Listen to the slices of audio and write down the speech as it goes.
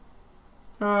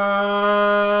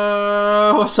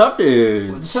What's up,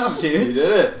 dudes? What's up, dudes? You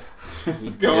did it.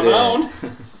 What's going on?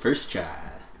 First try.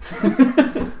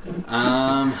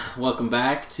 Welcome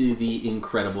back to the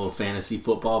Incredible Fantasy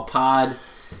Football Pod.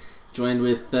 Joined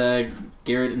with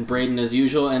Garrett and Braden as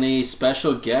usual, and a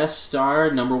special guest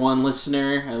star, number one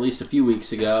listener, at least a few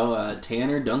weeks ago,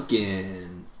 Tanner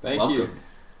Duncan. Welcome.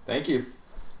 Thank you.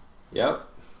 Yep.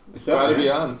 What's Glad up, to man? be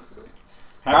on.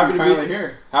 Happy to be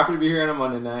here. Happy to be here on a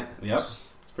Monday night. Yep.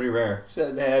 It's pretty rare.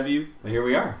 Sad to have you. But here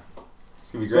we are.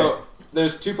 It's going to be great. So,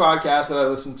 there's two podcasts that I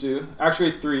listen to.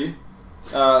 Actually, three.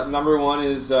 Number one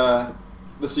is the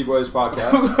Sea Boys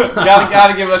podcast.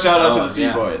 gotta give a shout out to the Sea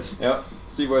yeah. Boys. Yep.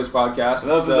 Sea Boys podcast. For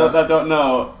those that don't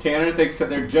know, Tanner thinks that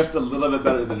they're just a little bit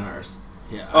better than ours.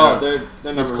 Yeah. Oh, they're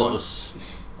number That's one.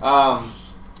 close.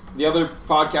 The other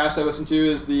podcast I listen to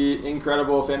is the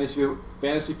Incredible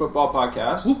Fantasy Football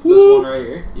podcast. Whoop, This whoop. one right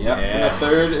here. Yep. And the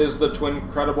third is the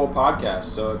Twincredible podcast.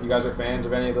 So if you guys are fans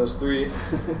of any of those three,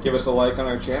 give us a like on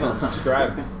our channel and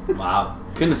subscribe. Wow.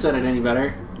 Couldn't have said it any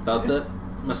better without that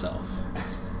myself.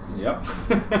 Yep.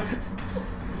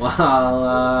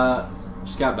 Well,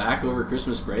 just got back over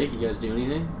Christmas break. You guys do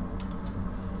anything?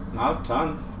 Not a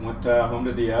ton. Went home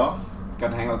to DL.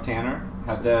 Got to hang out with Tanner.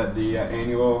 Had the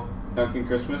annual Duncan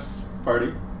Christmas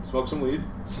party. Smoke some weed.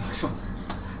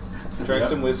 Drank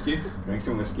some whiskey. Drank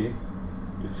some whiskey.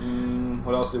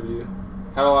 What else did we do?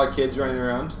 Had a lot of kids running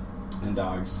around. And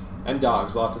dogs. And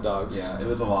dogs. Lots of dogs. Yeah, it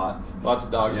was a lot. Lots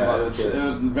of dogs Yeah, and it lots of was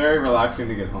kids. very relaxing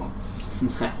to get home.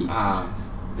 Nice.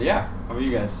 But yeah, how about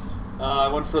you guys? I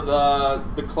went for the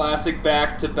classic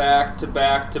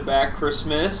back-to-back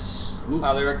Christmas. Oof.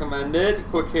 Highly recommend it.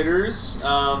 Quick hitters.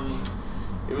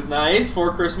 It was nice.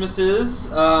 4 Christmases.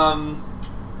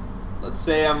 Let's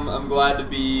say I'm glad to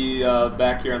be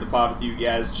back here on the pod with you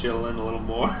guys, chilling a little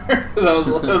more because I was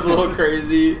a little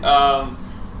crazy.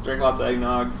 Drank lots of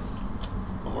eggnog.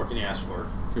 What more can you ask for?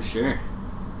 For sure.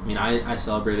 I mean, I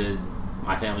celebrated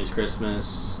my family's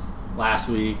Christmas last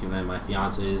week, and then my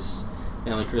fiance's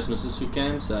family Christmas this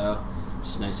weekend, so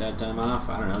just nice to have time off.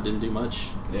 I don't know, didn't do much.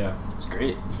 Yeah, It's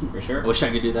great. for sure. I wish I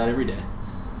could do that every day.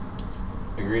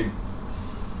 Agreed.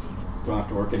 Don't have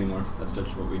to work anymore. That's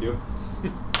just what we do.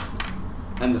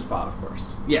 And this pod, of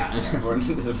course. Yeah.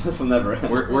 This will never end.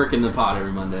 We're working the pot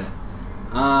every Monday.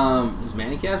 Is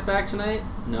Manicast back tonight?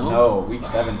 No? No, week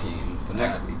 17, so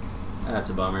next week. That's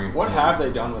a bummer. What have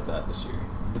they done with that this year?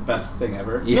 The best thing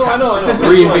ever. Yeah. No, I know.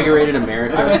 Reinvigorated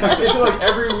America. Is it like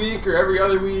every week or every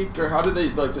other week, or how did they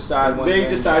like decide when They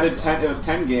games decided are? it was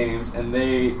 10 games, and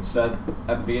they said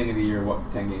at the beginning of the year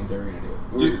what 10 games they were going to do.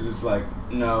 We were just like,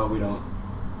 no, we don't.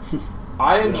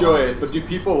 I enjoy it, but do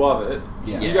people love it?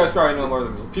 Yeah. You guys probably know more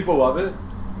than me. People love it.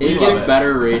 It love gets it.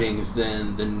 better ratings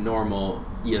than the normal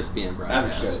ESPN As it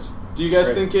broadcast. should. Do you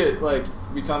guys Great. think it like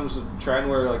becomes a trend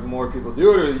where like more people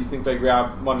do it, or do you think they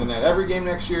grab Monday night every game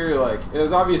next year? Like it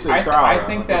was obviously a trial. I run,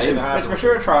 think like, that what's gonna it's for happen?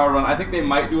 sure a trial run. I think they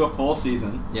might do a full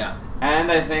season. Yeah.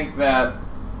 And I think that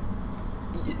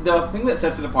the thing that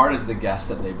sets it apart is the guests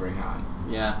that they bring on.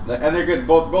 Yeah. And they're good,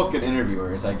 both good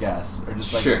interviewers, I guess, or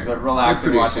just like Sure. they're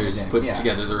relaxing watching the Producers game. put Yeah.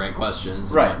 together the right questions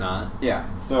and Right. whatnot. Yeah,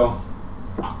 so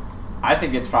I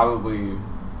think it's probably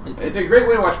it's a great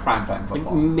way to watch primetime Like,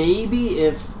 football. maybe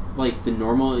if like the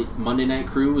normal Monday Night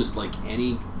Crew was like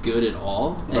any good at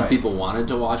all, and Right. people wanted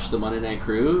to watch the Monday Night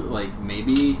Crew, like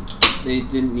maybe they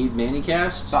didn't need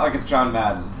Manicast. It's not like it's John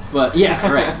Madden. But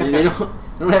yeah, right. They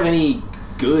don't have any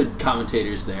good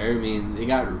commentators there. I mean, they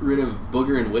got rid of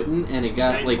Booger and Witten, and it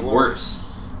got Thank like the Lord. worse.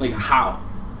 Like how?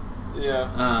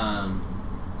 Yeah.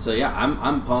 So yeah,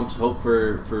 I'm pumped. Hope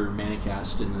for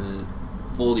Manicast in the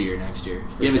full year next year.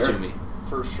 Give it sure. to me.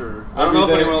 For sure. I don't know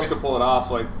if anyone else could pull it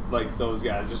off like those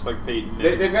guys, just like Peyton.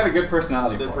 They've got a good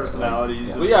personality. Their for it. personalities.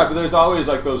 Like, Well, yeah, but there's always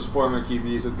like those former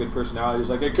QBs with good personalities.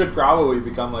 Like it could probably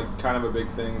become like kind of a big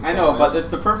thing. in I some know, but ways. it's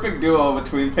the perfect duo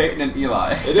between Peyton and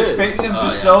Eli. It is. Peyton is Oh,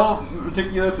 just yeah. so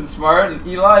meticulous and smart, and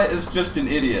Eli is just an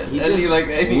idiot. He and just he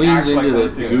leans acts like into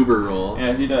that the too. goober role.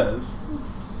 Yeah, he does.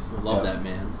 Love Yeah. that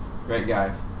man. Great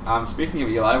guy. Speaking of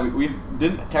Eli, we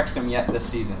didn't text him yet this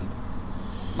season.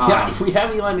 Yeah, we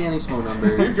have Eli Manning's phone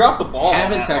number. You dropped the ball.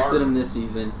 Haven't on that texted hard. him this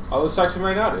season. I'll just text him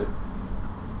right now, dude.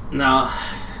 No.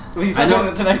 He's I not know-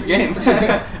 doing tonight's game.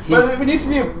 But it needs to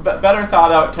be a better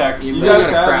thought out text. You You really guys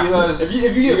gotta have craft Eli's. this.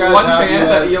 If you you get guys one have chance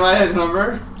at Eli's- Eli has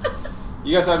number,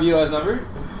 You guys have Eli's number?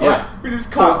 Yeah. We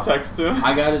just cold text him.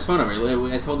 I got his phone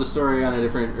number. I told the story on a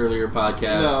different earlier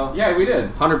podcast. No. yeah, we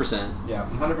did. 100%. Yeah,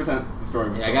 100% the story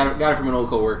was Yeah, I got it from an old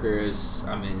coworker. I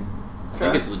think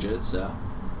Okay. it's legit. So,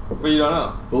 But you don't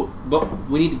know. but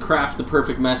we need to craft the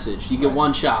perfect message. You get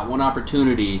one shot, one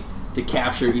opportunity to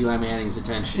capture Eli Manning's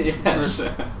attention. Yes.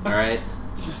 All right.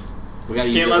 We gotta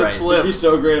use Can't it let it right. slip. It'd be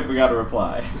so great if we got a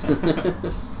reply.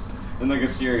 And like a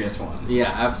serious one. Yeah,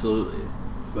 absolutely.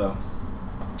 So,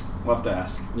 we'll have to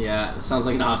ask. Yeah, it sounds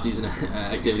like an off-season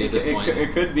activity at this point.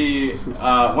 It could be,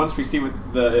 once we see what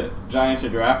the Giants are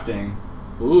drafting,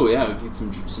 Ooh, yeah, we get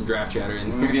some draft chatter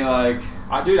in we'd be there.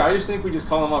 like, Dude, I just think we just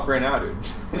call him up right now, dude.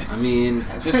 I mean,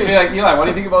 just be like, Eli, what do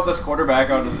you think about this quarterback?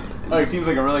 He seems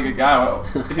like a really good guy.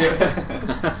 Do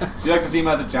you like to see him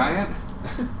as a Giant?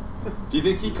 Do you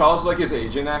think he calls like his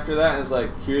agent after that and is like,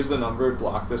 here's the number,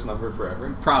 block this number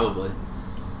forever? probably.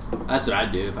 That's what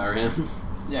I'd do if I were him.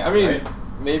 Yeah, I mean, right?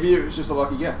 maybe it was just a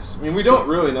lucky guess. I mean, we don't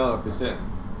really know if it's him.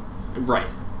 Right.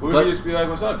 Would But we just be like,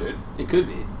 what's up, dude? it could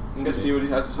be. And just see what he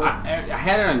has to say. I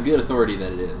had it on good authority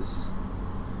that it is.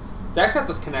 Zach's got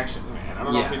this connection, man. I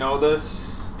don't know if Yeah. you know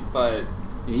this, but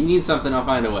If you need something, I'll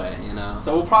find a way, you know?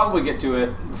 So we'll probably get to it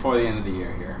before the end of the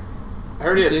year here. I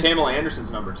heard he has See? Pamela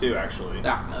Anderson's number too, actually.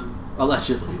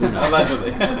 Allegedly. Who knows?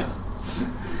 Allegedly.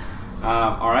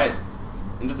 All right.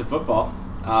 Into the football.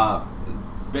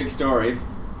 Big story.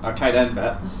 Our tight end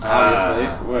bet,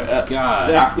 obviously. God.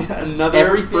 Zach, another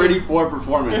Everything- 34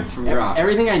 performance from Gronk.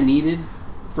 Everything I needed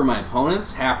for my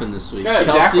opponents happened this week. Yeah,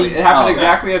 Kelsey, Exactly. It happened oh,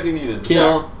 exactly as you needed.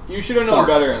 Kittle. You should have known Fuck.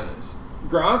 better on this.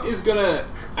 Gronk is gonna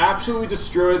absolutely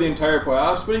destroy the entire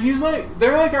playoffs, but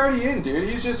they're like already in, dude.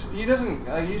 He's just dude.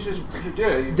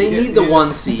 They need the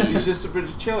 1 seed. He's just a bit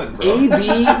chilling, bro.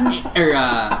 AB, or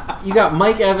you got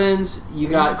Mike Evans, you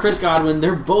got Chris Godwin.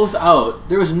 They're both out.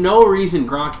 There was no reason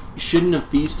Gronk shouldn't have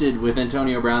feasted with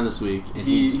Antonio Brown this week. And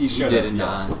He should have. didn't.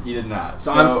 Yes, he did not.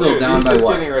 So I'm still dude, down he's by just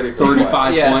what? getting ready for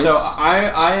 35 Yeah,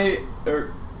 points. so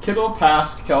Kittle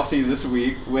passed Kelsey this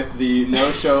week with the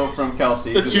no-show from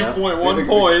Kelsey. The Yeah. 2.1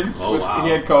 points. Oh, wow. He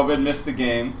had COVID, missed the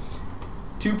game.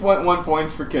 2.1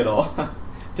 points for Kittle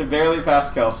to barely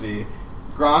pass Kelsey.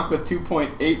 Gronk with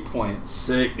 2.8 points.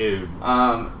 Sick, dude.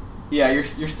 Yeah, you're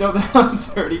still down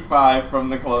 35 from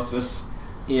the closest.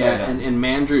 Yeah, tight end. and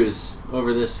Mandrews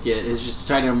over this skit is just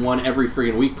tight end one every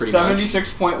freaking week, pretty much.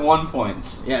 76.1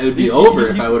 points. Yeah, it would be over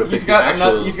if I would have He's picked got the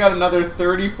actual. he's got another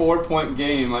 34-point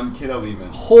game on Kittle even.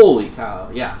 Holy cow!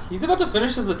 Yeah, He's about to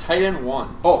finish as the tight end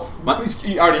 1. Oh, My-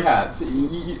 he already has.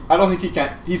 I don't think he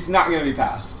can. He's not going to be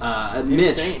passed. Mitch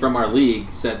Insane. from our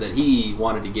league said that he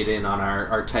wanted to get in on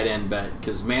our tight end bet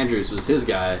because Mandrews was his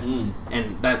guy,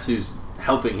 and that's who's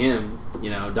helping him,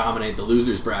 dominate the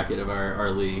losers bracket of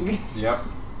our league. Yep.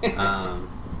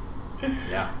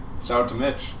 Yeah. Shout out to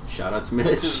Mitch. Shout out to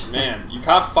Mitch. Man, you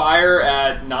caught fire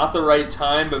at not the right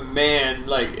time, but man, if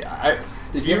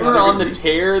you you have were another on good the week?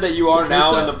 tear that you I are think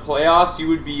now so. in the playoffs, you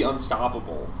would be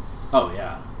unstoppable. Oh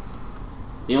yeah.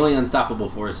 The only unstoppable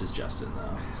force is Justin,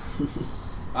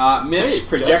 though. Mitch Hey,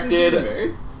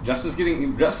 projected.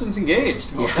 Justin's engaged.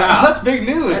 Yeah. That's big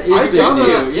news. That is I big saw that.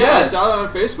 news. Yeah, I Yes. saw that on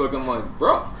Facebook. I'm like,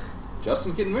 bro,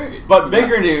 Justin's getting married. But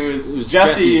bigger news, It was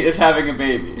Jesse Jesse's- is having a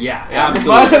baby. Yeah,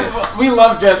 absolutely. We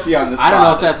love Jesse on this I don't know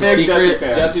if pod. that's a Big secret. Jesse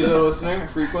fans. Jesse's a listener,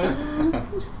 frequent.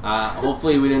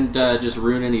 Hopefully, we didn't just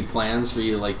ruin any plans for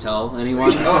you to tell anyone.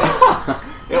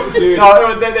 Dude,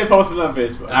 No, they posted it on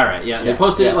Facebook. All right, yeah, they Yeah,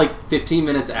 posted yeah. it like 15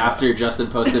 minutes after Justin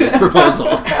posted his proposal.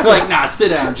 They're like, nah, sit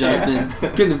down, Justin.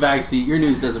 Get in the back seat. Your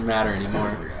news doesn't matter anymore.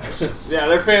 Yeah,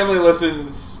 their family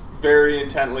listens very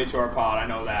intently to our pod. I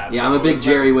know that. Yeah, so I'm a big it-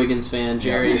 Jerry Wiggins fan.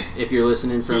 Jerry, if you're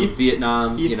listening from Heath-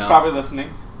 Vietnam, He's probably listening.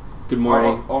 good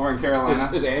morning. Over in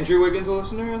Carolina. is Andrew Wiggins a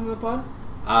listener on the pod?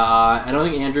 I don't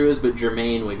think Andrew is, but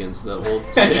Jermaine Wiggins, the old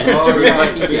tight end. Oh, yeah,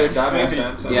 Vikings guy. dude, that makes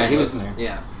sense. Yeah, he was. listening.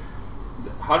 Yeah,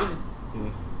 How did?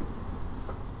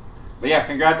 But yeah,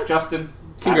 congrats, Justin.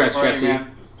 Congrats, Happy for Jesse. you,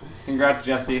 man. Congrats,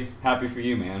 Jesse. Happy for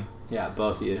you, man. yeah,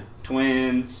 both of you.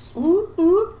 Twins.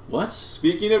 What?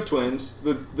 Speaking of twins,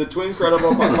 the Twin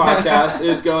Credible podcast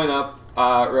is going up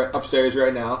upstairs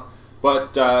right now.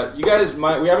 But you guys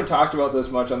we haven't talked about this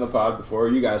much on the pod before.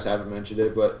 You guys haven't mentioned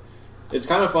it, but it's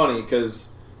kind of funny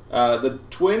because the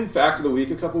twin fact of the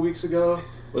week a couple weeks ago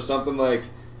was something like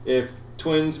if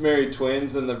twins marry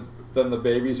twins, then the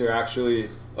babies are actually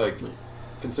like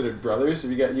considered brothers.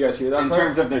 Have you guys hear that? In part?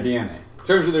 terms of their DNA. In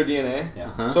terms of their DNA.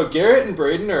 Yeah. Huh? So Garrett and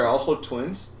Braden are also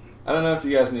twins. I don't know if you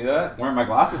guys knew that. Wearing my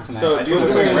glasses tonight. So I do twins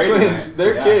look marrying great twins, tonight.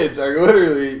 their Yeah. kids are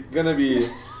literally gonna be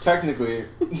technically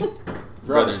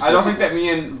brothers. I don't think that me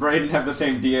and Braden have the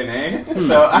same DNA,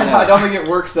 so I don't think it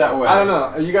works that way. I don't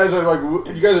know. You guys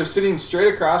are sitting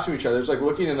straight across from each other. It's like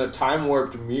looking in a time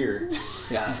warped mirror.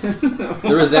 Yeah,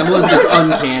 the resemblance is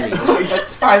uncanny.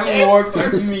 Time warp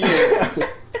with me.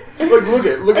 Like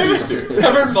look at these two.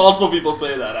 I've heard multiple people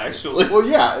say that, actually. Well,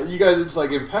 yeah, you guys, it's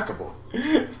like impeccable.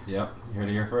 Yep, you heard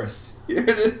it here first. Here it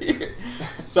is. Here.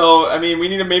 So, I mean, we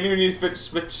need to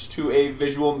switch to a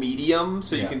visual medium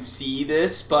so you can see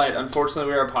this, but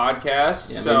unfortunately we're a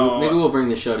podcast, Yeah, so... maybe we'll bring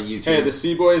the show to YouTube. Hey, the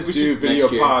C-Boys do video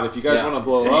next year. pod. If you guys want to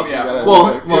blow up, you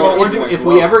gotta if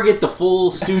we ever get the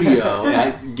full studio,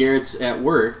 Garrett's at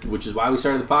work, which is why we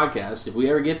started the podcast. If we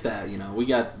ever get that, we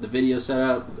got the video set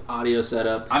up, audio set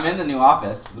up. I'm in the new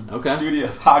office. The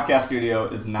podcast studio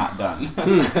is not done.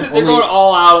 They're going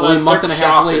all out of that. Only a month and a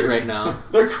half late right now.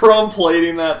 They're chrome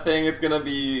plating that thing. It's gonna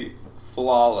be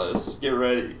flawless. Get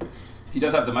ready. He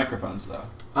does have the microphones though.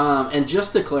 And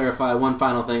just to clarify, one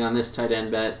final thing on this tight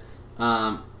end bet: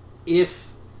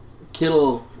 if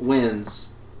Kittle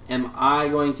wins, am I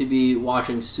going to be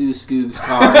washing Sue Scoog's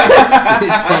car in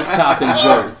tank top and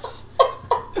shorts?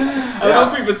 I don't know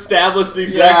if we've established the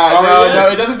exact car yet.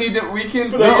 No, it doesn't need to. We can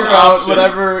figure out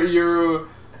whatever you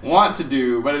want to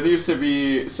do, but it needs to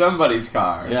be somebody's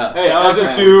car. Yeah. Hey, shout out to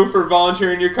Sue for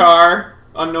volunteering your car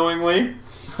unknowingly.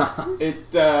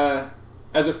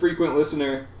 As a frequent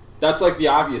listener, that's like the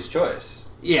obvious choice.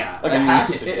 Yeah. Like it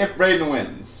has to. If Braden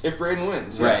wins.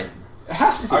 Right. It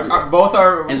has to. Both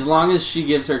are... As long as she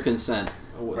gives her consent.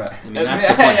 Right. I mean, that's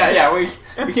the point.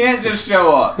 Yeah. We can't just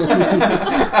show up.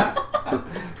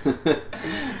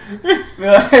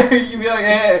 You'd be like,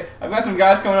 hey, I've got some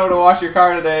guys coming over to wash your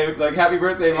car today. Like, happy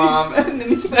birthday, Mom. And then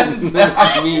he sends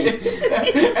That's me.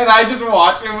 And I just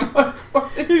watch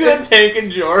him. He's in tank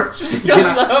and George. Can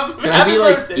I be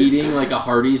like eating like a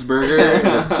Hardee's burger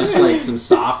with just like some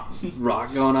soft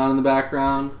rock going on in the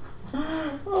background?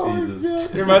 Oh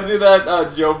Jesus. It reminds me of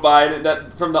that Joe Biden,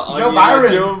 that from the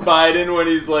Onion, Joe Biden when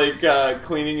he's like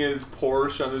cleaning his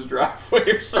Porsche on his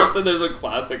driveway or something. There's a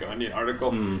classic Onion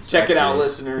article. Check it out,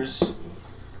 listeners.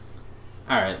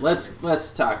 All right,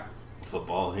 let's talk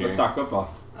football here. Let's talk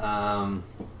football.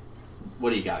 What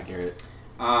do you got, Garrett?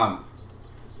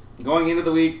 Going into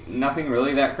the week, nothing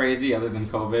really that crazy other than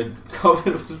COVID.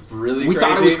 COVID was really crazy. We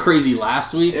thought it was crazy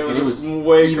last week, and it was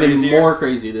way even crazier. more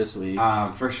crazy this week.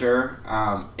 For sure.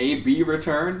 AB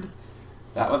returned.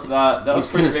 That was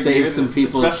He's going to save some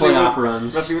people's playoff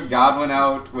runs. Especially with Godwin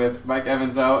out, with Mike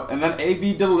Evans out. And then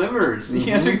AB delivers.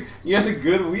 Mm-hmm. He has a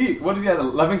good week. What did he have,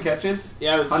 11 catches?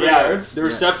 Yeah, it was 100 yards? The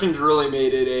receptions really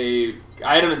made it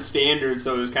I had him in standard,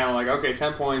 so it was kind of like, okay,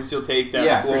 10 points, you'll take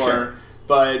that floor. For sure.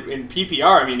 But in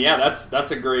PPR, I mean,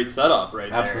 that's a great setup right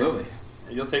there. Absolutely.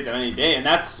 You'll take that any day. And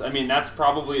that's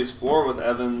probably his floor with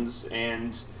Evans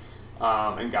and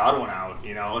Godwin out,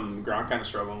 and Gronk kind of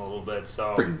struggling a little bit.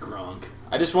 So Freaking Gronk.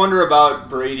 I just wonder about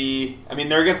Brady. I mean,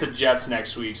 they're against the Jets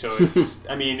next week, so it's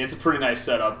it's a pretty nice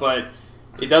setup. But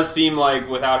it does seem like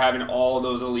without having all of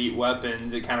those elite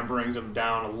weapons, it kind of brings them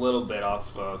down a little bit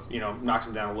off, knocks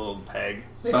them down a little peg.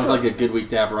 Sounds like a good week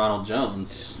to have Ronald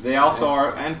Jones. They also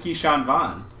are, and Keyshawn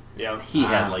Vaughn. Yeah, He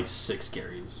had like 6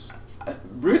 carries.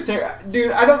 Bruce Arians,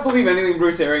 dude, I don't believe anything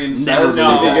Bruce Arians Never says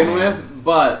know. to begin with,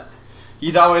 but he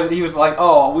was like,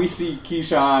 oh, we see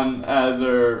Keyshawn as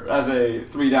a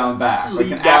 3-down back. Lead like,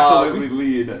 can dog. absolutely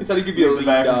lead. He said he could be a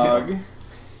lead dog.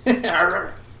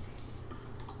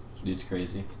 Dude's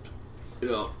crazy.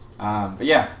 Yeah. But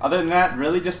yeah, other than that,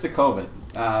 really just the COVID.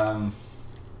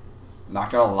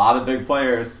 Knocked out a lot of big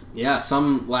players. Yeah,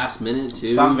 some last minute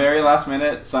too. Some very last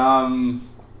minute. Some,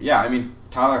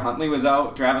 Tyler Huntley was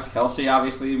out. Travis Kelce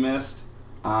obviously missed.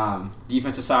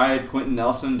 Defensive side, Quentin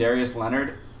Nelson, Darius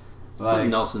Leonard.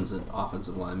 Nelson's an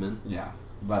offensive lineman. Yeah,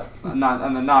 but not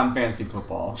on the non-fantasy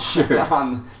football. Sure.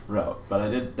 On the road. But I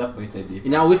did definitely say defense.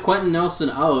 Now, with Quentin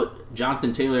Nelson out,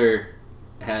 Jonathan Taylor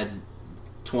had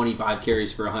 25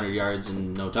 carries for 100 yards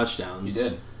and no touchdowns. He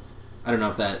did. I don't know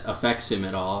if that affects him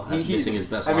at all, missing his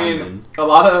best lineman.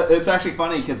 It's actually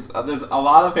funny because there's a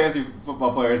lot of fantasy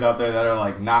football players out there that are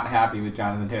like not happy with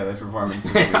Jonathan Taylor's performance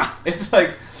this week. It's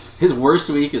like his worst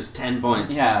week is 10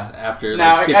 points. Yeah. After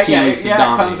 15 weeks of it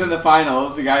dominating. comes in the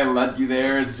finals. The guy led you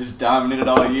there. It's just dominated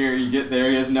all year. You get there,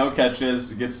 he has no catches.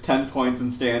 He gets 10 points in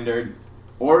standard,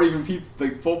 or even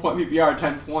full point PPR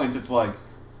 10 points. It's like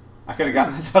I could have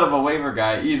gotten this out of a waiver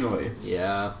guy easily.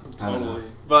 Yeah, totally.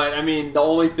 But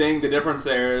the difference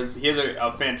there is he has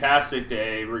a fantastic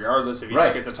day, regardless if he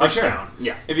just gets a touchdown. Sure.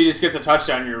 Yeah, if he just gets a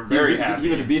touchdown, you're very happy. He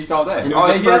was a beast all day. And it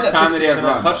was the first time that he hasn't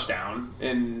had a touchdown,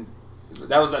 and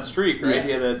that was that streak, right? Yeah.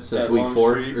 He had that since that week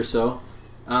 4 streak. or so.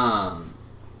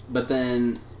 But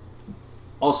then,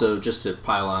 also just to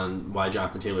pile on why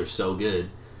Jonathan Taylor's so good.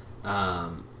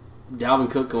 Dalvin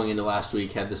Cook going into last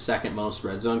week had the second most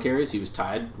red zone carries. He was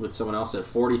tied with someone else at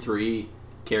 43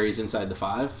 carries inside the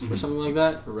 5 or something like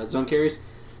that, or red zone carries.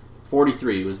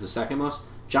 43 was the second most.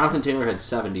 Jonathan Taylor had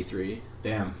 73.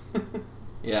 Damn.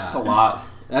 Yeah. That's a lot.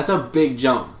 That's a big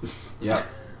jump. Yep.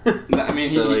 I mean,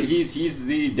 So, like- he's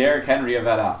the Derrick Henry of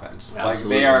that offense. Like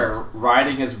Absolutely. they are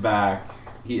riding his back.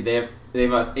 They've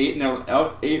They've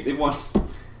won.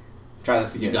 Try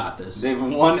this again. You got this. They've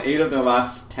won 8 of their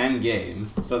last 10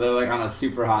 games, so they're like on a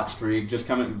super hot streak. Just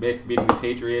beating the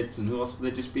Patriots, and who else did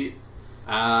they just beat?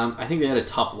 I think they had a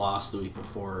tough loss the week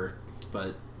before,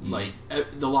 but like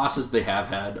the losses they have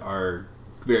had are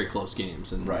very close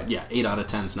games, and Right. yeah, 8 out of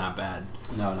 10 is not bad.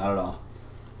 No, not at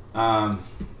all.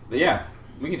 But yeah,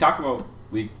 we can talk about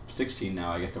week 16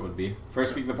 now. I guess it would be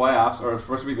first week of the playoffs, or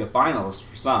first week of the finals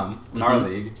for some in our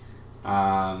league.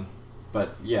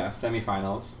 But yeah,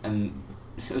 semifinals, and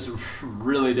it was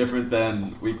really different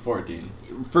than week 14.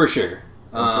 For sure.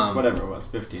 Or whatever it was,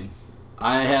 15.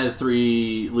 I had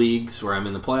 3 leagues where I'm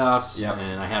in the playoffs, Yep.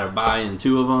 and I had a bye in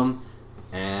 2 of them,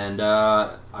 and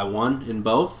I won in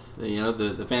both. You know,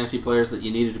 the fantasy players that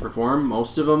you needed to perform,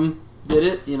 most of them did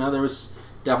it. You know, there was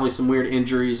definitely some weird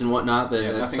injuries and whatnot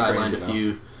that nothing sidelined crazy, a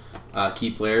few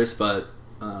key players, but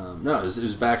no, it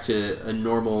was back to a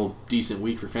normal, decent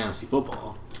week for fantasy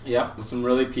football. Yep, with some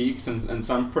really peaks and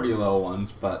some pretty low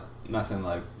ones, but nothing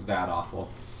like that awful.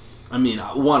 I mean,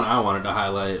 one I wanted to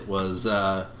highlight was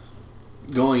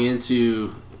going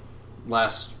into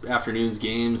last afternoon's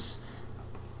games,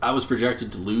 I was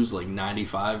projected to lose like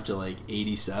 95 to like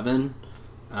 87.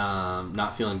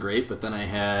 Not feeling great, but then I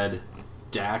had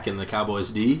Dak and the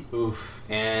Cowboys D. Oof.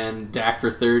 And Dak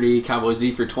for 30, Cowboys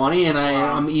D for 20, and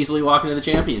I'm easily walking to the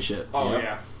championship. Oh, Yep.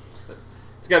 yeah.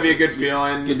 It's got to be a good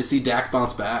feeling. Good to see Dak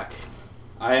bounce back.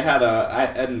 I had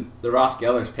in the Ross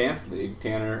Geller's Pants League,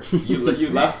 Tanner. You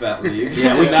left that league.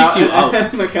 Yeah, we And now- kicked you out.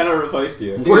 And McKenna replaced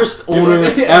you. Worst owner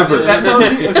Yeah, ever. If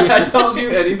that tells you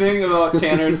anything about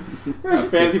Tanner's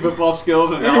fantasy football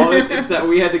skills and knowledge, it's that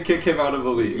we had to kick him out of the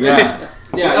league. Yeah.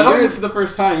 Yeah, I don't think this is the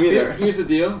first time either. Here's the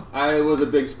deal. I was a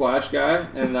big splash guy,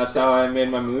 and that's how I made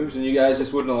my moves, and you guys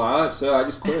just wouldn't allow it, so I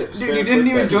just quit. Dude, you didn't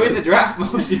even join the draft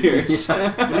most years.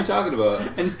 What are you talking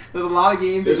about? And there's a lot of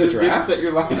games There's a that just draft? that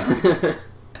you're lucky at.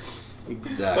 I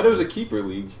Exactly. thought it was a keeper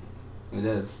league. It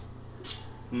is.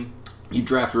 You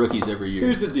draft rookies every year.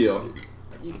 Here's the deal.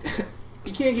 You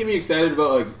can't get me excited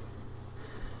about, like,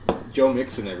 Joe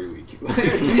Mixon every week.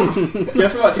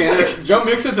 Guess what, Tanner? Joe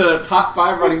Mixon's a top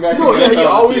 5 running back. No, in yeah, the he NFL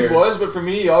always this year. was, but for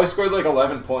me, he always scored like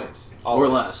 11 points. Or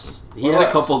Always. less. He Or had less.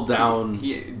 a couple down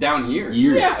Down years.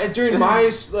 years. Yeah, and during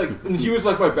my, like, he was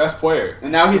like my best player.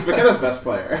 And now he's McKenna's best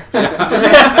player. Shout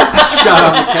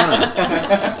out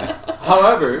McKenna.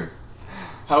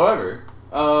 However,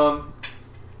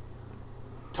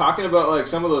 talking about like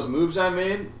some of those moves I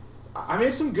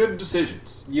made some good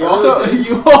decisions. You I also really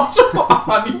did.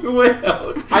 on your way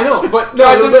out. I know, but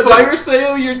Tried no, to fire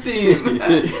sale your team to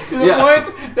the Yeah.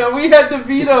 point that we had to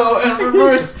veto and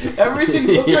reverse every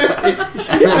single trade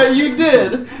that you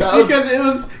did because it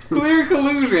was clear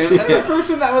collusion, and the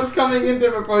person that was coming in to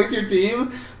replace your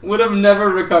team would have never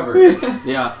recovered.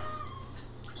 Yeah.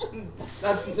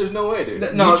 there's no way,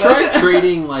 dude. No, you tried that's-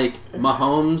 trading like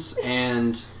Mahomes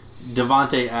and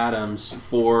Devontae Adams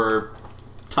for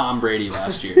Tom Brady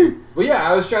last year. Well, yeah,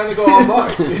 I was trying to go all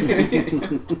Bucks.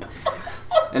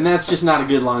 And that's just not a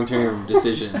good long-term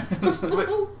decision. But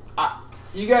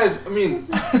you guys, I mean,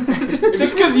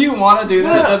 Just because you want to do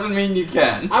that No. doesn't mean you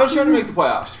can. I was trying to make the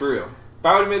playoffs for real. If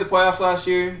I would have made the playoffs last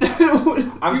year,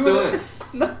 I'm You still would've-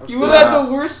 in. You still would have had out.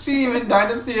 the worst team in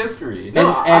Dynasty history. No,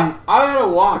 And- I had a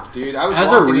walk, dude. I was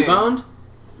As a walking in. rebound,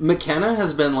 McKenna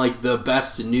has been like the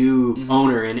best new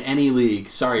owner in any league.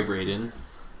 Sorry, Braden.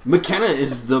 McKenna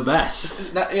is the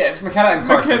best. It's McKenna and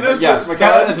Carson. McKenna's But yes, a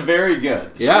McKenna stud. is very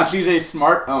good. Yeah. She's a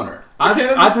smart owner. I've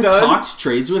McKenna's a stud. talked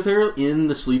trades with her in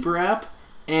the Sleeper app,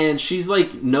 and she's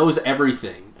like knows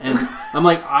everything. And I'm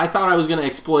like, I thought I was going to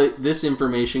exploit this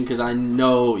information because I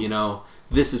know,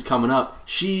 this is coming up.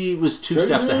 She was 2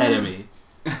 steps ahead of me.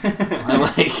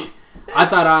 I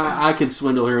thought I could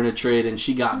swindle her in a trade, and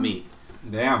she got me.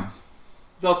 Damn.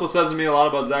 This also says to me a lot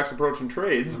about Zach's approach in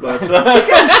trades, but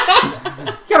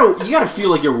You gotta feel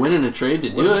like you're winning a trade to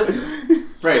do it.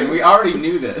 Right, we already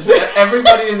knew this.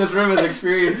 Everybody in this room has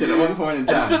experienced it at one point in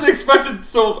I just time. didn't expect it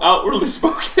so outwardly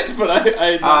spoken. But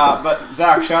But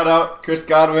Zach, shout out Chris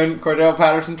Godwin, Cordell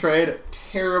Patterson trade.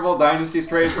 Terrible dynasty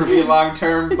trade for me long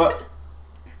term, but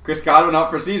Chris Godwin out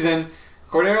for season.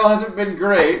 Cordell hasn't been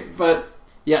great, but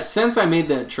Yeah, since I made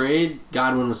that trade,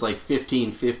 Godwin was like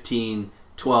 15, 15,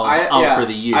 12 out for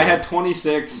the year. I had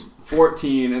 26,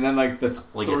 14, and then like the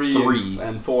Like a 3 3.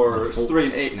 and 4. It's 3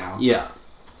 and 8 now. Yeah.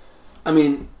 I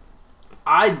mean,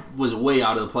 I was way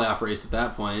out of the playoff race at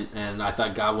that point, and I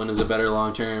thought Godwin is a better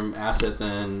long-term asset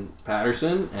than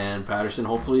Patterson, and Patterson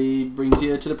hopefully brings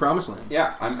you to the promised land.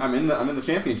 Yeah, I'm in the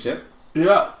championship.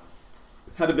 Yeah.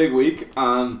 had a big week.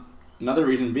 Another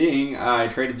reason being, I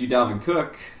traded you Dalvin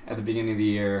Cook at the beginning of the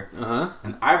year,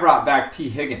 and I brought back T.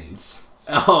 Higgins.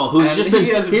 Oh, who's And just he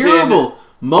been has terrible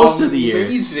most of the year.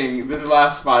 Amazing this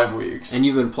last 5 weeks. And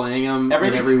you've been playing him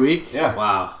every week? Yeah.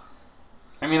 Wow.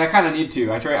 I mean, I kind of need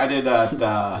to. I did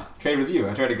trade with you.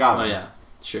 I traded Godwin. Oh, yeah.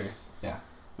 Sure. Yeah.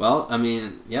 Well, I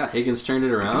mean, yeah, Higgins turned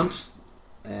it around.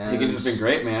 And Higgins has been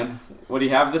great, man. What do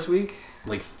you have this week?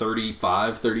 Like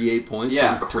 35, 38 points.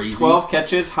 Yeah, something crazy. 12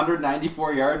 catches,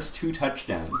 194 yards, 2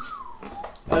 touchdowns.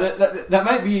 That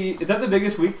might be... Is that the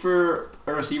biggest week for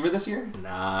a receiver this year?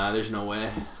 Nah, there's no way.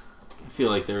 I feel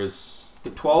like there's...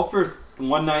 The 12 for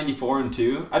 194 and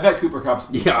 2? I bet Cooper Kupp's...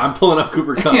 Yeah, I'm pulling up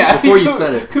Cooper Kupp before you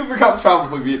said it. Cooper Kupp's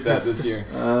probably beat that this year.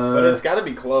 But it's got to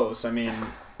be close. I mean,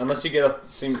 unless you get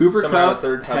Cooper somehow Kupp a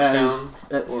third touchdown. has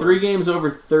 3 games over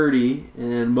 30,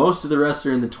 and most of the rest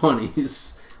are in the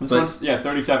 20s. This one's,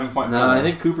 37.4. No, I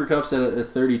think Cooper Kupp's at a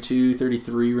 32,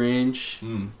 33 range.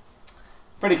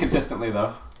 Pretty consistently,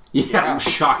 though. Yeah,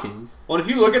 shocking. Well, if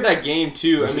you look at that game,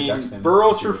 too, I mean,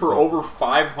 Burrow threw for like. over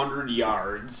 500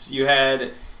 yards. You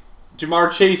had...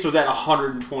 Jamar Chase was at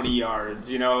 120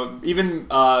 yards. You know, even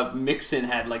Mixon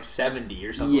had like 70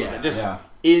 or something. Yeah. Like that. Just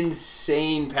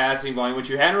insane passing volume, which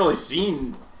you hadn't really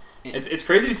seen. It's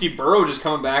crazy to see Burrow just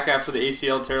coming back after the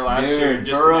ACL tear last year. And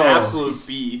just Burrow, an absolute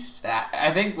beast.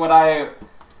 I think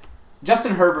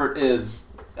Justin Herbert is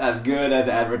as good as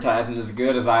advertised and as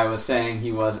good as I was saying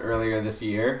he was earlier this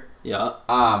year. Yeah.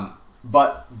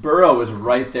 But Burrow is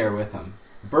right there with him.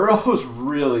 Burrow's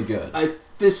really good.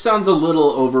 This sounds a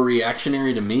little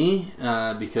overreactionary to me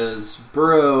because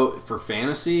Burrow, for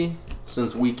fantasy,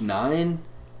 since week 9,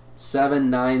 7,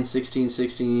 9, 16,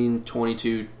 16,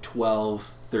 22,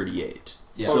 12, 38.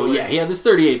 Yeah. So, yeah, he had this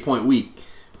 38-point week.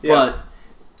 Yeah. But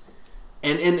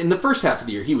and in the first half of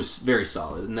the year, he was very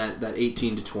solid in that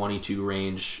 18 to 22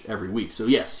 range every week. So,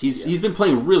 yes, he's been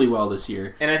playing really well this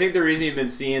year. And I think the reason you've been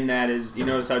seeing that is you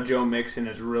notice how Joe Mixon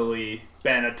has really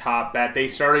been a top bet. They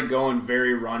started going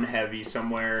very run heavy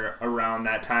somewhere around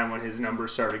that time when his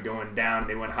numbers started going down.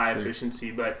 They went high efficiency,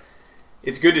 but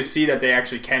it's good to see that they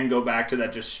actually can go back to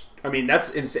that. That's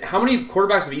insane. How many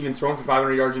quarterbacks have even thrown for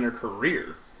 500 yards in their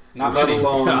career? Not Let many.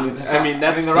 alone, I mean,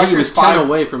 that's the He record was is 10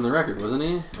 away from the record, wasn't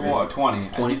he? 20.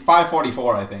 20.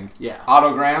 544, I think. Yeah.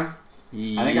 Autogram.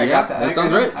 Yeah, I think I got that. That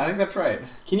sounds right. I think that's right.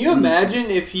 Can you imagine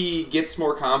if he gets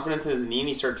more confidence in his knee and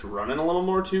he starts running a little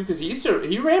more too? Because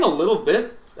he ran a little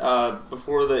bit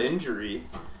before the injury.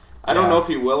 I don't know if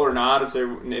he will or not.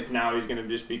 If now he's going to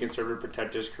just be conservative,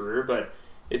 protect his career. But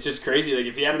it's just crazy. Like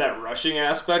if he had that rushing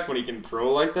aspect when he can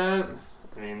throw like that.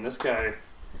 I mean, this guy.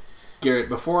 Garrett,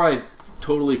 before I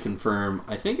totally confirm,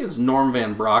 I think it's Norm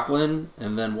Van Brocklin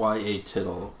and then Y.A.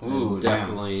 Tittle. Ooh,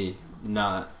 definitely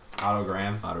not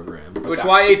Autogram. Which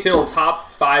Y.A. Tittle,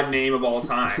 top 5 name of all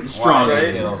time. Strong, Y.A.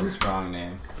 right? Tittle's a strong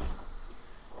name.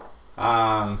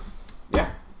 Yeah.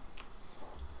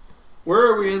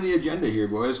 Where are we in the agenda here,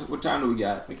 boys? What time do we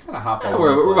got? We kind of hop all We're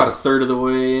over the about a place. third of the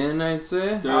way in, I'd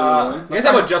say. We can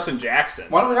talk about Justin Jackson.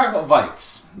 Why don't we talk about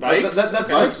Vikes?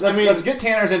 Vikes? Let's get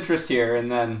Tanner's interest here,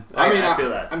 and then... I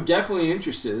feel that. I'm definitely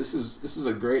interested. This is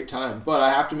a great time, but I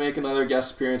have to make another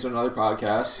guest appearance on another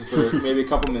podcast for maybe a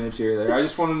couple minutes here or there. I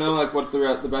just want to know what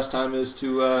the best time is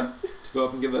to go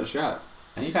up and give that a shot.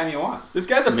 Anytime you want. This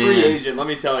guy's a free agent, let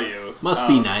me tell you. Must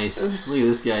be nice. Look at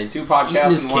this guy. 2 podcasts eating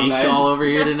his in one cake night. all over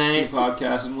here 2 tonight.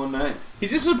 podcasts in one night.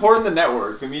 He's just supporting the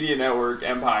network, the media network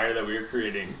empire that we are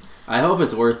creating. I hope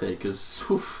it's worth it because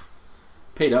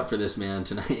paid up for this man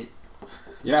tonight.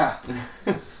 Yeah.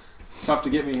 It's tough to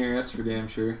get me here, that's for damn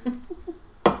sure.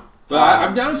 But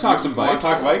I'm down to talk some Want bikes. to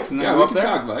talk bikes? And then Yeah, go we up can there?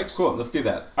 talk bikes. Cool, let's do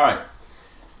that. All right.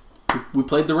 We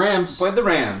played the Rams. Played the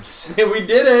Rams. We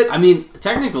did it! I mean,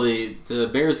 technically, the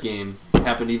Bears game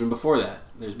happened even before that.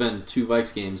 There's been 2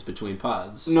 Vikes games between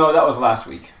pods. No, that was last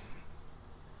week.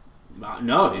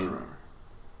 No, dude.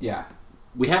 Yeah.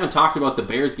 We haven't talked about the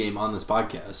Bears game on this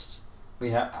podcast. We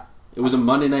have... It was a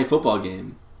Monday Night Football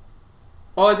game.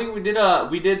 Oh, I think we did a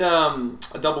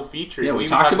double feature. Yeah, we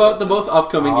even talked about the both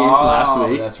upcoming games last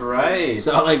week. That's right.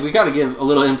 So, we got to give a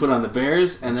little input on the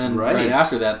Bears, and That's then right. right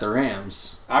after that, the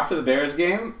Rams. After the Bears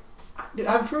game,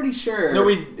 I'm pretty sure. No,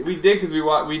 we did because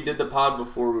we did the pod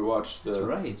before we watched the, That's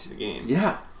right. the game.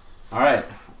 Yeah. All right.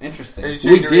 Interesting. And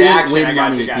We didn't reaction, win I got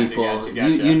money, you, got you, people. got you, got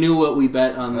you. You knew what we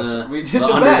bet on We did the the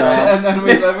underdog. bet, and then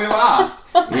we lost.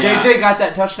 Yeah. JJ got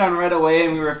that touchdown right away,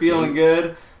 and we were feeling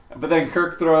good. But then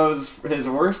Kirk throws his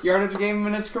worst yardage game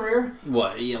in his career.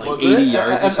 What? Yeah, like Was 80 it?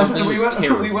 yards or something. It we was went,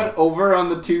 terrible. we went over on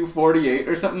the 248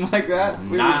 or something like that.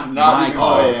 We were Not just my even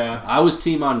call. close. yeah. I was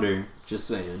team under. Just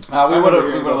saying. We would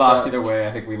have about lost that. either way.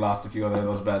 I think we lost a few other of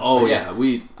those bets. Oh but yeah,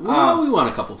 we won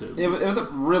a couple too. It was a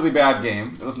really bad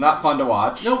game. It was not fun to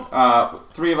watch. Nope.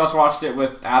 3 of us watched it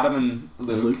with Adam and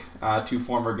Luke, 2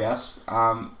 former guests.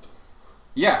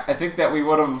 Yeah, I think that we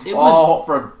would have hoped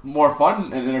for a more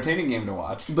fun and entertaining game to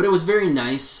watch. But it was very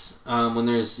nice when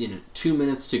there's 2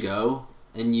 minutes to go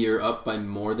and you're up by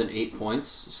more than 8 points,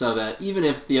 so that even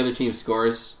if the other team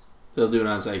scores, they'll do an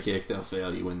onside kick, they'll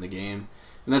fail, you win the game.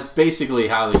 And that's basically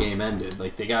how the game ended.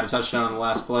 Like, they got a touchdown on the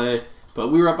last play, but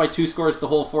we were up by 2 scores the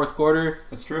whole fourth quarter.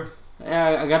 That's true.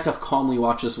 I got to calmly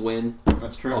watch us win.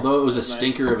 That's true. Although it was a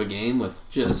stinker of a game with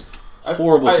just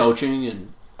horrible coaching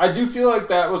and. I do feel like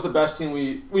that was the best team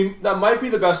we that might be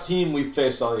the best team we've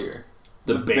faced all year.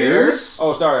 The Bears?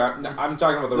 Oh, sorry, I'm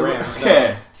talking about the Rams.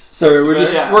 Okay. So we're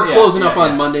closing up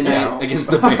on Monday night Yeah.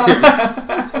 against the Bears.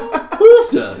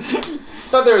 Woofta.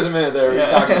 Thought there was a minute there we were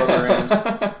talking about the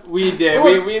Rams. We did.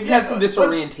 We've had some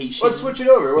disorientation. Let's switch it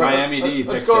over. Miami D.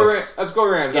 Let's pick go. 6. Let's go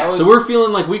Rams. Yeah, so we're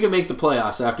feeling like we can make the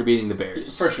playoffs after beating the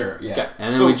Bears. For sure, yeah. Okay.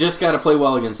 And then we just got to play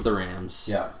well against the Rams.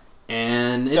 Yeah.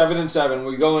 And it's, 7-7.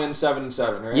 We go in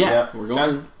 7-7, right? Yeah, Yeah. we're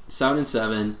going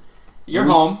 7-7. You're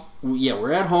home. Yeah,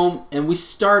 we're at home, and we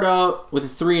start out with a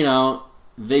 3-and-out.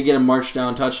 They get a march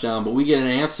down touchdown, but we get an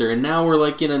answer, and now we're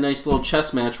like in a nice little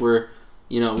chess match where,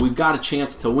 we've got a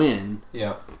chance to win.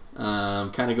 Yeah.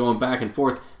 Kind of going back and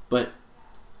forth, but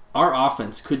our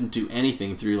offense couldn't do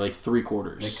anything through like 3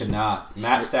 quarters. They could not.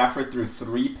 Matt Stafford threw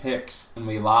 3 picks, and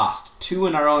we lost 2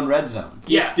 in our own red zone.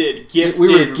 Gifted.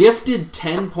 We were gifted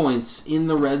 10 points in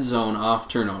the red zone off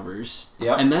turnovers.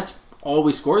 Yep. And that's all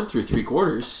we scored through 3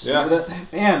 quarters. Yeah.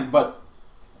 But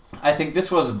I think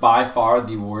this was by far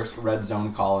the worst red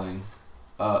zone calling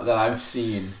that I've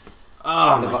seen.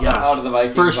 Oh my gosh. Out of the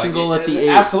Vikings. First and goal at the 8.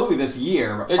 Absolutely this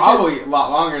year, but probably a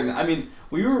lot longer than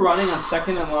we were running on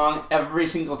 2nd and long every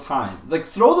single time. Like,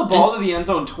 throw the ball to the end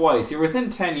zone twice. You're within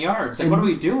 10 yards. Like, what are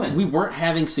we doing? We weren't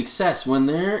having success. When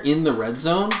they're in the red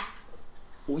zone,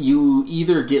 you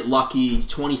either get lucky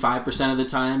 25% of the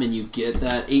time and you get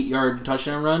that 8-yard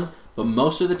touchdown run, but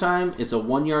most of the time, it's a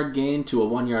 1-yard gain to a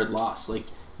 1-yard loss. Like,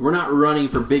 we're not running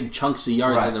for big chunks of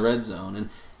yards in the red zone. And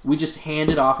we just hand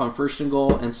it off on 1st and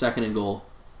goal and 2nd and goal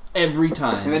every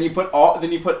time. And then you put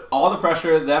all the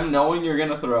pressure, them knowing you're going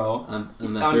to throw on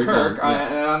Kirk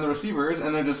and on the receivers,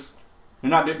 and they're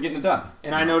not getting it done.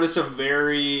 And I noticed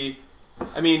there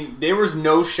was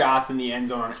no shots in the end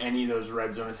zone on any of those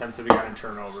red zone attempts that we got in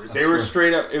turnovers. They were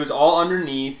straight up, it was all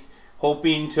underneath,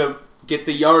 hoping to get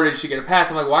the yardage to get a pass.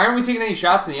 I'm like, why aren't we taking any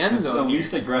shots in the end It's zone? the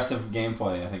least aggressive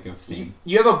gameplay I think I've seen.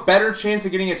 You have a better chance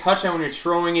of getting a touchdown when you're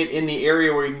throwing it in the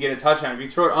area where you can get a touchdown. If you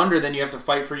throw it under, then you have to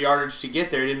fight for yardage to get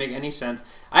there. It didn't make any sense.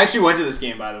 I actually went to this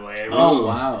game, by the way.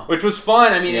 Wow. Which was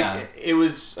fun. Yeah. It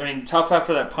was tough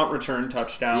after that punt return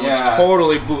touchdown, Yeah. which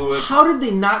totally blew it. How did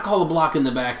they not call a block in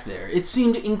the back there? It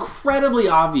seemed incredibly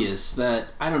obvious that,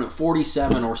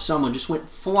 47 or someone just went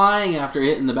flying after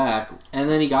hitting the back, and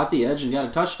then he got the edge and got a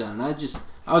touchdown. And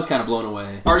I was kind of blown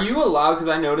away. Are you allowed, because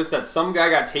I noticed that some guy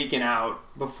got taken out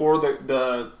before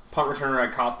the punt returner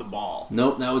had caught the ball.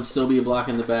 Nope, that would still be a block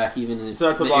in the back, even if So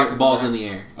that's a block in the ball's back. in the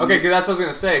air. Okay, because that's what I was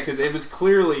going to say, because he was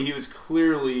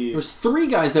clearly... There was 3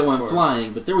 guys that went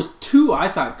flying, but there was 2 I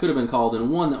thought could have been called,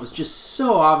 and 1 that was just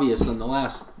so obvious on the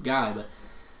last guy.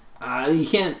 But you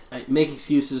can't make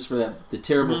excuses for the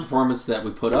terrible performance that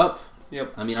we put up.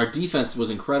 Yep. Our defense was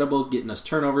incredible, getting us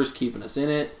turnovers, keeping us in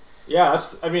it. Yeah,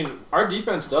 our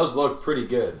defense does look pretty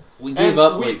good. We gave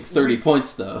up 30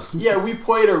 points, though. Yeah, we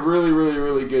played a really, really,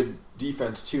 really good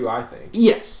defense, too, I think.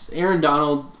 Yes, Aaron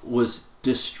Donald was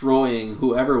destroying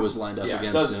whoever was lined up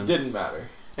against him. Didn't matter.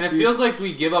 And it feels like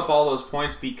we give up all those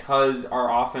points because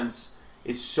our offense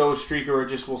is so streaky where it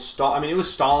just will stall. It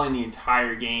was stalling the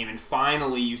entire game, and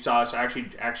finally you saw us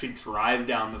actually drive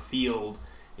down the field.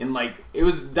 It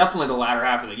was definitely the latter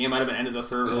half of the game. It might have been end of the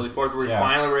third, early fourth, where we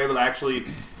finally were able to actually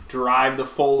drive the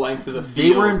full length of the field.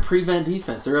 They were in prevent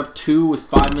defense. They're up 2 with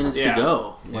 5 minutes to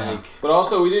go. Yeah. But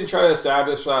also, we didn't try to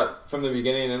establish that from the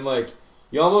beginning, and that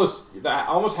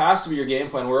almost has to be your game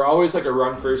plan. We're always a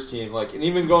run first team. And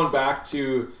even going back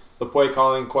to the play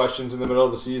calling questions in the middle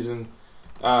of the season,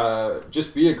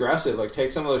 just be aggressive.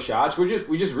 Take some of those shots.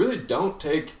 We just really don't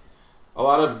take a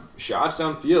lot of shots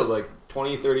downfield,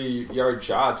 20, 30 yard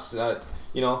shots that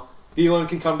Thielen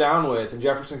can come down with and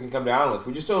Jefferson can come down with.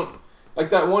 We just don't. Like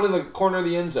that one in the corner of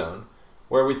the end zone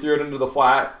where we threw it into the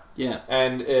flat. Yeah.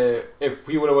 And if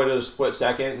he would have waited a split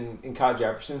second and caught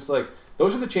Jefferson, it's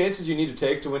those are the chances you need to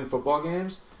take to win football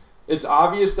games. It's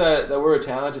obvious that we're a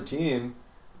talented team.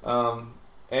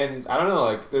 And I don't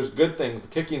know, there's good things. The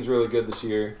kicking's really good this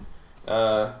year.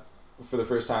 for the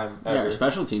first time Yeah, ever. our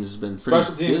special teams has been pretty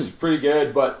Special teams good. pretty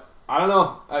good, but I don't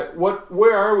know.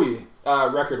 Where are we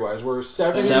record-wise? We're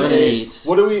 7-8.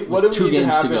 What do we With 2 need to games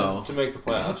to happen go. to make the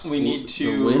playoffs? We need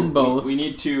to win both. We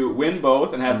need to win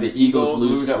both and have the Eagles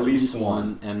lose at least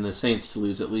one. and the Saints to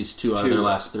lose at least 2 out of their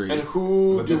last 3. And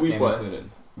who With do this we game play? included.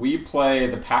 We play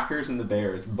the Packers and the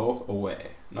Bears, both away.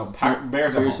 No,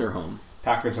 Bears are home.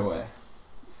 Packers away.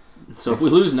 So if we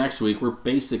lose next week, we're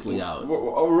basically out.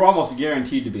 We're almost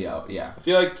guaranteed to be out. Yeah.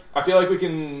 I feel like we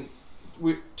can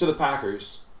to the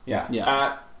Packers. Yeah.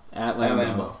 At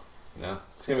Lambeau. Lambeau. Yeah,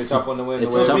 it's gonna be a tough one to win.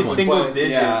 It's the way a tough we've one. been Single playing.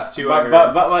 digits too.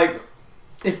 But like,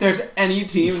 if there's any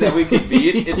team that we could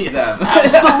beat, it's them.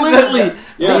 Absolutely.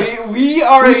 Yeah. We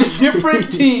are a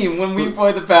different team when we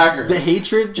play the Packers. The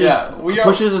hatred just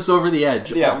pushes us over the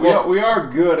edge. Yeah, we are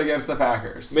good against the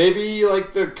Packers. Maybe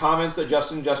like the comments that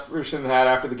Justin Jefferson had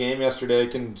after the game yesterday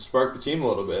can spark the team a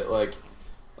little bit. Like,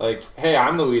 hey,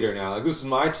 I'm the leader now. Like, this is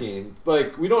my team.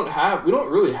 Like, we don't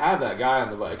really have that guy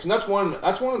on the Vikes, and that's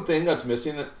one thing that's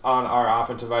missing on our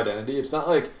offensive identity. It's not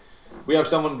like we have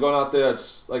someone going out there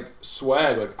that's like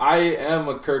swag. Like, I am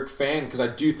a Kirk fan because I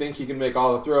do think he can make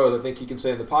all the throws. I think he can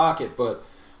stay in the pocket, but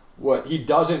what he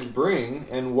doesn't bring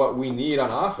and what we need on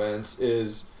offense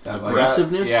is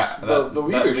aggressiveness. The leadership.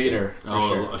 That leader.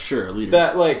 Sure, a leader.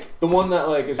 That like the one that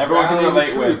like is Everyone can rallying the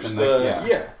relate with troops.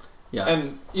 and, Yeah.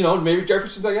 And maybe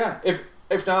Jefferson's like,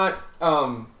 if not,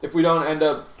 if we don't end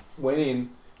up winning,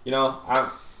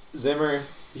 Zimmer,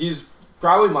 he's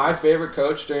probably my favorite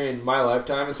coach during my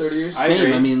lifetime in 30 years.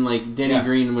 Same. I mean, like Denny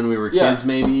Green when we were kids,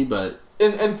 maybe, but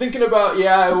and thinking about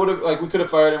I would have we could have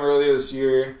fired him earlier this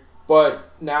year,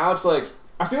 but now it's like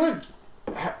I feel like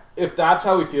if that's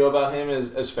how we feel about him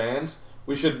as fans,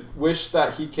 we should wish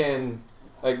that he can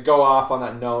like go off on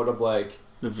that note of like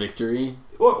the victory.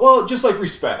 Well, just like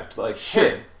respect. Like, sure.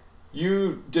 Hey,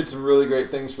 you did some really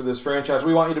great things for this franchise.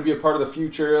 We want you to be a part of the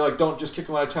future. Like, don't just kick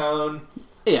him out of town.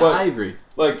 Yeah, but, I agree.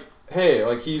 Like, hey,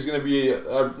 like he's going to be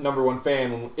a number one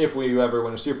fan if we ever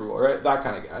win a Super Bowl, right? That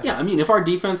kind of guy. Yeah, I mean, if our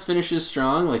defense finishes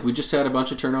strong, like we just had a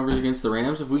bunch of turnovers against the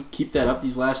Rams, if we keep that up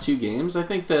these last 2 games, I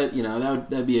think that,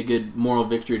 that'd be a good moral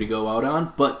victory to go out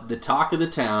on. But the talk of the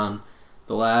town,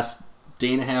 the last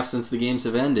day and a half since the games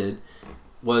have ended,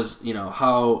 was,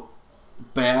 how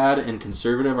bad and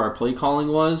conservative our play calling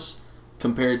was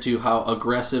compared to how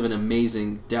aggressive and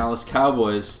amazing Dallas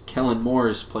Cowboys Kellen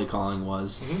Moore's play calling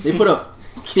was. They put up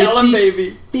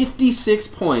 56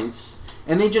 points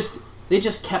and they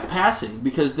just kept passing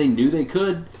because they knew they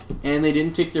could and they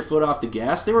didn't take their foot off the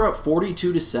gas. They were up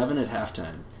 42-7 at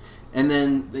halftime. And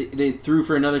then they threw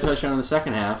for another touchdown in the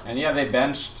second half. And they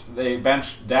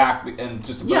benched Dak and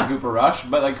just to play Cooper Rush,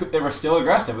 but like they were still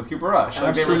aggressive with Cooper Rush.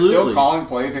 Like they were still calling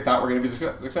plays they thought were going to be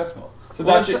successful. So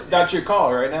that's your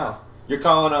call right now. You're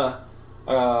calling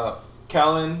a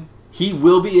Kellen. He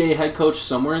will be a head coach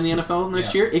somewhere in the NFL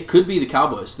next year. It could be the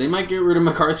Cowboys. They might get rid of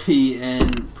McCarthy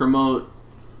and promote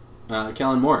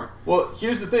Kellen Moore. Well,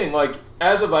 here's the thing. Like,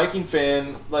 as a Viking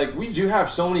fan, like we do have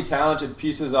so many talented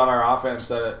pieces on our offense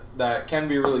that can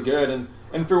be really good,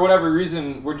 and for whatever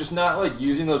reason, we're just not like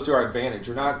using those to our advantage.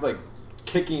 We're not like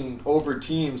kicking over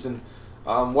teams, and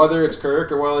whether it's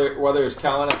Kirk or whether it's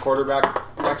Kellen at quarterback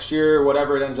next year, or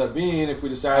whatever it ends up being, if we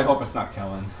decide. I hope it's not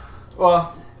Kellen.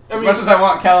 Well. As much as I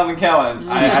want Kellen,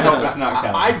 I hope it's not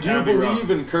Kellen. I do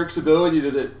believe in Kirk's ability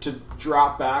to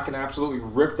drop back and absolutely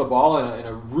rip the ball in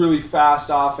a really fast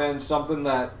offense, something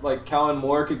that like Kellen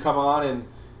Moore could come on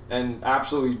and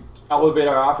absolutely elevate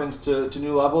our offense to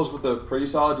new levels with a pretty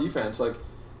solid defense. Like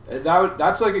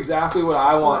that's like exactly what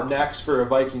I want next for a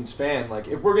Vikings fan. Like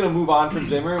if we're gonna move on from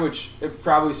Zimmer, which it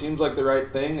probably seems like the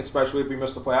right thing, especially if we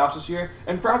miss the playoffs this year,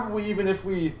 and probably even if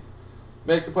we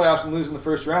make the playoffs and lose in the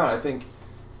first round,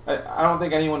 I don't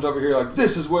think anyone's over here like,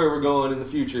 this is where we're going in the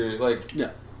future. Like,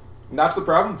 and that's the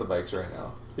problem with the Vikes right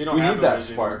now. We need that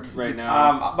spark right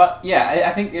now. But yeah,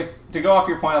 I think to go off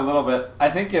your point a little bit,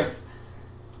 I think if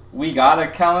we got a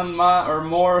Kellen or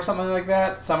Moore or something like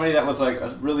that, somebody that was like a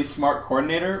really smart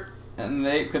coordinator, and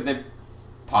they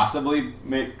possibly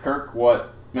make Kirk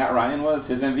what Matt Ryan was,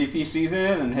 his MVP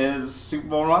season and his Super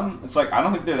Bowl run. It's like I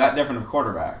don't think they're that different of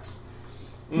quarterbacks.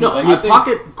 No, I mean,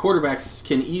 pocket quarterbacks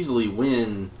can easily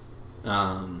win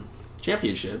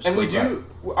championships. And we do.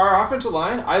 Our offensive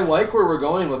line, I like where we're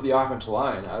going with the offensive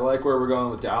line. I like where we're going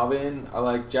with Dalvin. I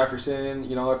like Jefferson.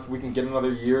 If we can get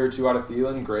another year or 2 out of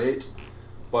Thielen, great.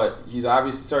 But he's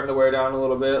obviously starting to wear down a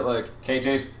little bit. Like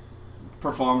KJ's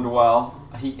performed well.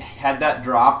 He had that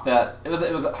drop that it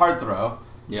was a hard throw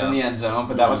in the end zone,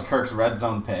 but that was Kirk's red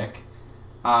zone pick.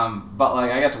 But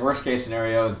like I guess worst case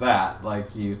scenario is that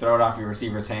like you throw it off your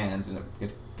receiver's hands and it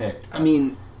gets picked. I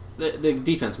mean, the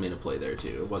defense made a play there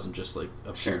too. It wasn't just like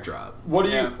a pure drop. What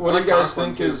do you I like guys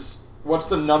Conklin, think too. is what's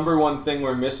the number one thing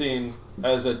we're missing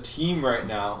as a team right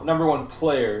now? Number one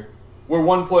player. We're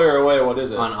one player away. What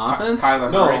is it? On offense?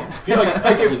 Kyler No,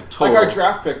 Murray. like our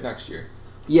draft pick next year.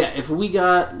 Yeah, if we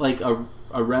got like a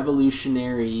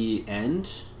revolutionary end,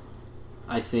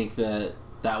 I think that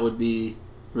would be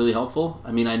really helpful.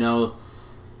 I mean, I know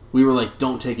we were like,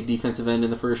 don't take a defensive end in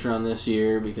the first round this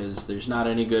year because there's not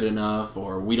any good enough,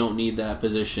 or we don't need that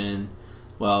position.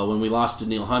 Well, when we lost to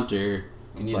Neil Hunter,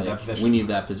 We needed that position. we need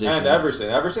that position. And Everson.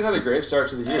 Everson had a great start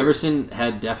to the year. Everson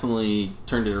had definitely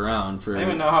turned it around for. I don't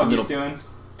even know how the he's doing.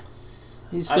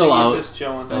 He's I still think out. he's just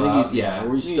chilling. I think he's Yeah.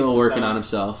 we're Needs still some working time. on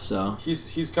himself. So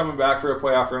He's coming back for a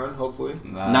playoff run, hopefully.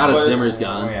 Not if But- Zimmer's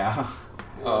gone. Oh, yeah.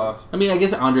 I mean, I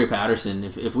guess Andre Patterson.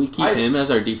 If we keep him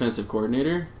as our defensive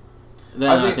coordinator, then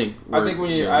I think we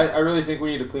need. I really think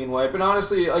we need a clean wipe. And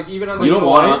honestly, like even on the you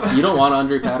don't want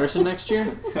Andre Patterson next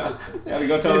year. Gotta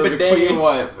go tell him Need a it's a bidet. clean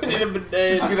wipe. Need a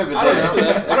bidet. Just get a bidet. I don't know.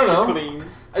 That's I don't know. clean.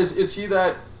 Is he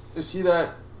that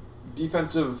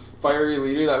defensive fiery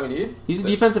leader that we need? He's a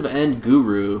defensive end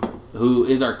guru who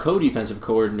is our co-defensive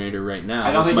coordinator right now.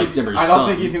 I don't think Mike he's. Zimmer's I don't son.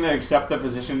 think he's going to accept the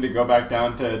position to go back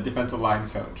down to defensive line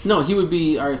coach. No, he would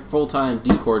be our full-time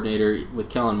D coordinator with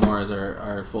Kellen Moore as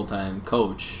our full-time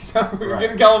coach. We're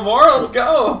getting Kellen Moore. Let's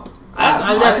go.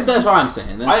 That's what I'm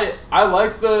saying. That's, I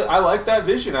like that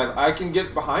vision. I can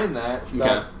get behind that.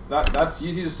 Okay. That's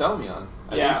easy to sell me on.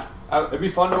 I Yeah. think it'd be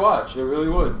fun to watch. It really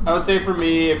would. I would say for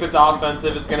me, if it's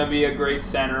offensive, it's going to be a great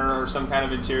center or some kind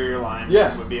of interior line.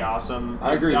 Yeah. Would be awesome.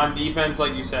 I agree. On defense,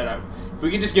 like you said, if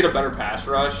we could just get a better pass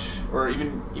rush or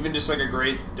even just like a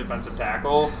great defensive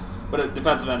tackle, but a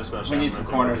defensive end especially. We need some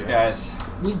corners, guys.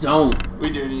 we don't.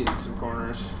 We do need some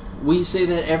corners. We say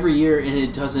that every year, and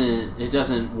it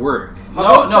doesn't work. How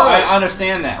about, I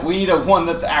understand that. We need a one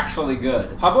that's actually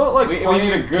good. How about like We need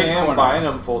playing a good Cam corner.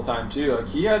 Bynum full time too? Like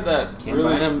he had that Cam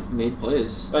really Bynum made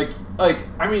plays. like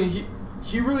I mean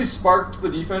he really sparked the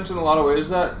defense in a lot of ways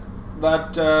that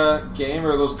game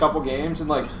or those couple games, and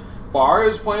like Barr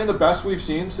is playing the best we've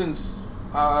seen since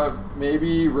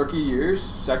maybe rookie years,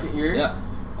 second year. Yeah.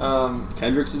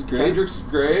 Kendricks is great. Kendricks is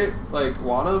great. Like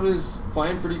Wanham is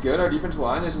playing pretty good. Our defensive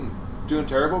line isn't doing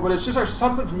terrible, but it's just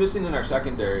something's missing in our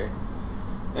secondary.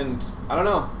 And I don't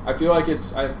know. I feel like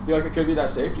it could be that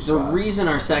safety The spot. reason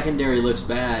our secondary looks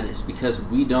bad is because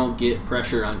we don't get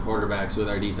pressure on quarterbacks with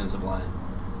our defensive line.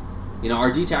 You know,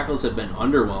 our D tackles have been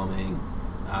underwhelming.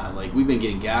 Like we've been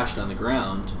getting gashed on the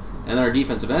ground, and our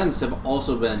defensive ends have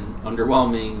also been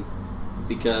underwhelming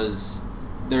because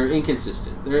they're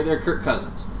inconsistent. They're Kirk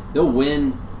Cousins. They'll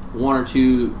win one or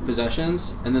two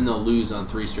possessions, and then they'll lose on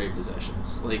 3 straight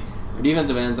possessions. Like our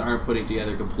defensive ends aren't putting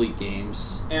together complete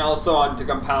games. And also to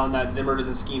compound that, Zimmer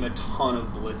doesn't scheme a ton of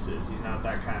blitzes. He's not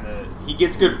that kind of. He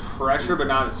gets good pressure, but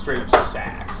not straight up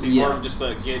sacks. He's more of just to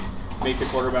make the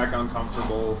quarterback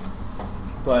uncomfortable.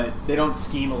 But they don't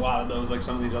scheme a lot of those like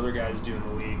some of these other guys do in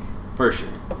the league. For sure.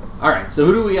 All right, so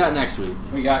who do we got next week?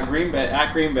 We got Green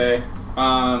Bay.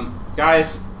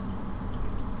 Guys,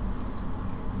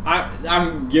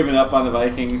 I'm giving up on the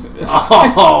Vikings.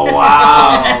 Oh,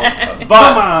 wow. But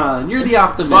Come on, you're the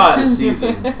optimist this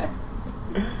season.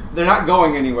 they're not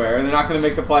going anywhere. They're not going to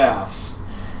make the playoffs.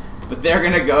 But they're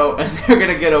going to go and they're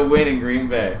going to get a win in Green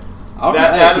Bay. All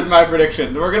That right. is my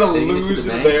prediction. We're going to Taking it to lose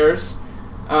the to the bank. Bears.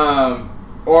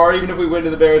 Or even if we win to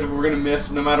the Bears, we're going to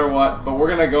miss no matter what. But we're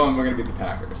going to go and we're going to beat the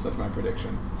Packers. That's my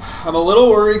prediction. I'm a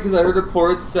little worried because I heard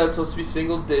reports that it's supposed to be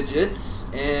single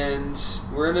digits, and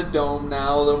we're in a dome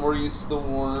now. A little more used to the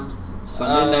warmth.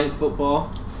 Sunday night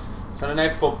football. Sunday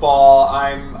night football.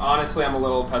 I'm a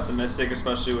little pessimistic,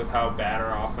 especially with how bad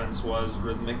our offense was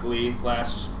rhythmically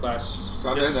last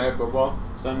Sunday night football.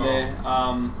 Sunday.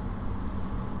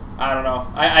 I don't know.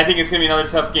 I think it's gonna be another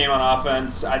tough game on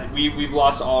offense. We've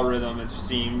lost all rhythm. It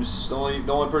seems the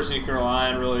only person you can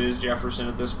rely on really is Jefferson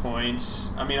at this point.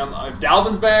 I mean, if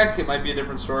Dalvin's back, it might be a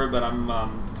different story. But I'm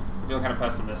feeling kind of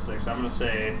pessimistic. So I'm gonna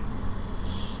say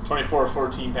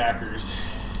 24-14 Packers.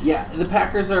 Yeah, the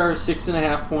Packers are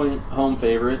 6.5 point home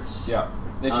favorites. Yeah,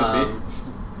 they should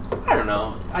be. I don't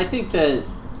know. I think that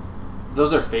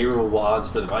those are favorable odds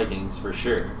for the Vikings for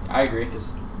sure. I agree.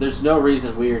 Because there's no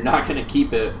reason we are not going to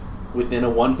keep it within a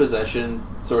 1-possession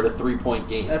sort of 3-point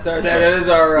game. That is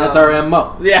our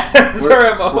MO. Yeah, that's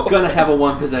our MO. We're going to have a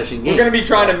 1-possession game. We're going to be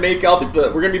trying to make up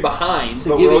we're going to be behind,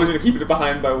 so but we're always going to keep it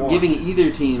behind by 1. Giving either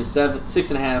team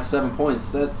 6.5, 7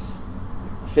 points, that's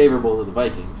favorable to the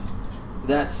Vikings.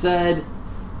 That said,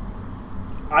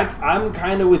 I'm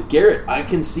kind of with Garrett. I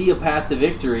can see a path to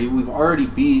victory. We've already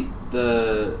beat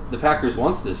the Packers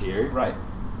once this year. Right.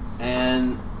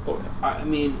 And I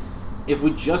mean, if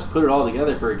we just put it all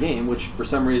together for a game, which for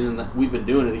some reason we've been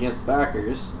doing it against the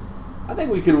Packers, I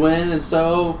think we could win, and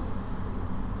so,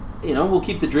 we'll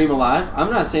keep the dream alive. I'm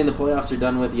not saying the playoffs are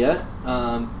done with yet.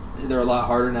 They're a lot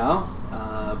harder now,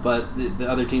 but the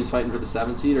other teams fighting for the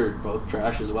 7th seed are both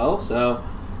trash as well, so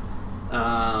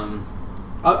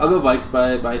I'll go Vikes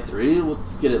by 3.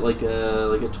 Let's get it like a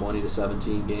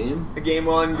 20-17 game. A game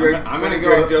on Greg. I'm gonna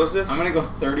Greg go. Joseph. I'm gonna go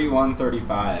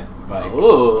 31-35 Vikes.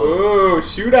 Oh,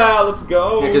 shootout! Let's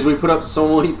go. because we put up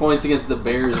so many points against the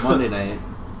Bears Monday night.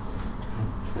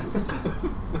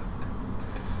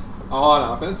 All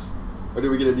on offense? Or did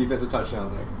we get a defensive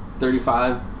touchdown there?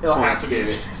 35 It'll have points to be game.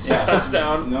 a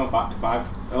touchdown. No, 5.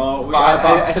 Oh, Five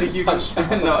I think you can.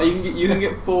 touchdowns. No, you can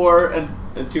get 4 and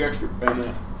 2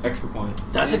 extra points.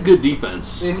 That's a good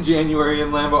defense. In January in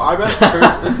Lambeau.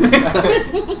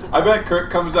 I bet Kirk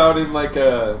comes out in like 3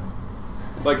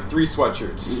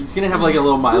 sweatshirts. He's gonna have like a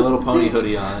little My Little Pony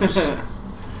hoodie on. Just,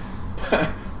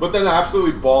 But then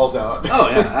absolutely balls out. oh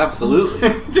yeah, absolutely.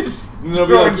 Just And they'll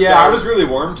be like, yeah, I was really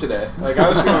warm today. Like, I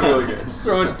was feeling really good.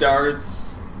 throwing darts.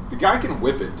 The guy can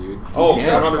whip it, dude. Oh,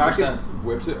 Yeah, 100%.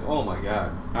 Whips it. Oh, my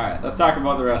God. All right, let's talk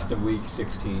about the rest of Week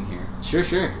 16 here.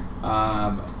 Sure.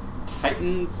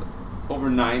 Titans over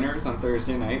Niners on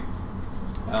Thursday night.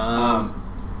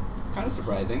 Kind of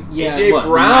surprising. Yeah, A.J. what, the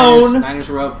Brown. Niners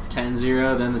were up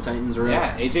 10-0, then the Titans were Yeah,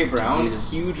 up. A.J. Brown,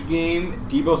 huge game.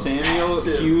 Debo Samuel,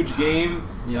 Massive. huge game.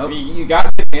 Yep. I mean, you got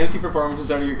the fantasy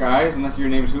performances out of your guys, unless your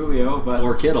name's Julio. But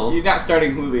Or Kittle. You're not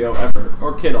starting Julio ever.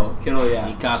 Or Kittle. Kittle, He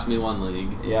yeah. cost me one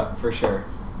league. Yeah, for sure.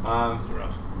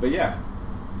 But yeah,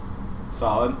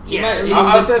 solid. Yeah, I mean,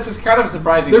 I would say this is kind of a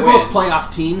surprising They're win. both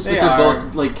playoff teams, but They they're are.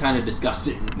 both like kind of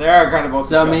disgusting. They are kind of both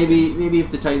So disgusting. maybe if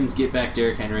the Titans get back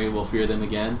Derrick Henry, we'll fear them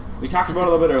again. We talked about it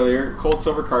a little bit earlier. Colts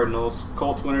over Cardinals.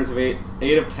 Colts winners of 8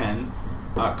 of 10.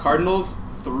 Cardinals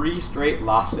 3 straight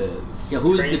losses. Yeah, who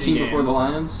was the Crazy team game. before the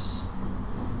Lions?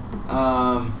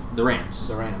 The Rams.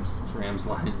 The Rams. Rams,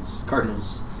 Lions,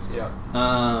 Cardinals. Yeah.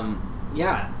 I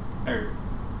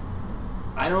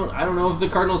don't know if the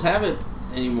Cardinals have it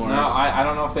anymore. No, I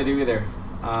don't know if they do either.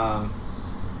 I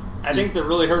think they're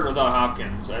really hurt without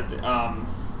Hopkins.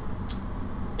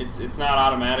 It's not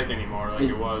automatic anymore like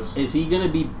it was. Is he going to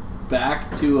be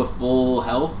back to a full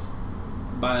health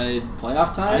by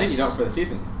playoff time? I think he's out for the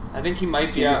season. I think he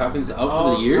might be Andrew out. Hopkins out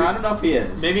for the year? I don't know if he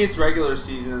is. Maybe it's regular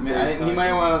season. I think he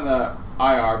might want on the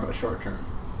IR, but short term.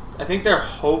 I think they're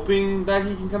hoping that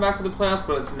he can come back for the playoffs,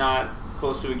 but it's not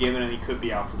close to a given, and he could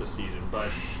be out for the season. But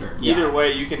Sure. either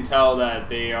way, you can tell that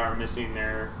they are missing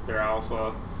their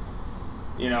alpha.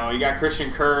 You got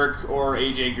Christian Kirk or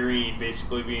AJ Green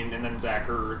basically being, and then Zach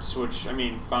Ertz, which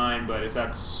fine, but if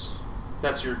that's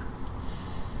your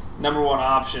number one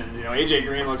option, AJ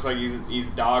Green looks like he's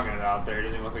dogging it out there. He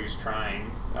doesn't look like he's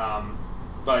trying.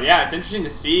 But yeah, it's interesting to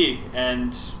see,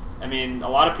 and a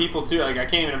lot of people too. Like I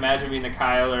can't even imagine being the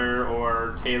Kyler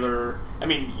or Taylor.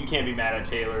 You can't be mad at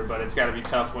Taylor, but it's got to be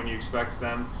tough when you expect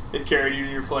them. They've carried you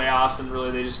to your playoffs, and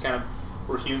really they just kind of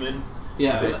were human.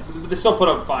 Yeah. But they still put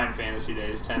up fine fantasy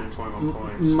days, 10 and 21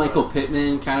 points. Michael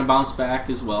Pittman kind of bounced back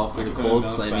as well for the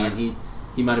Colts.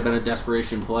 He might have been a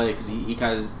desperation play because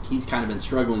he's kind of been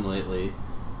struggling lately.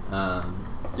 Yeah.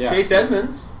 Chase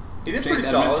Edmonds, he did pretty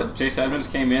solid. Chase Edmonds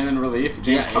came in relief.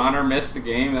 James Yeah, Conner missed the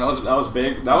game. That was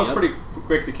big. That was pretty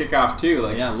quick to kick off too.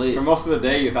 Like late. for most of the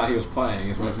day, you thought he was playing.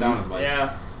 Is what it sounded like.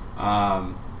 Yeah.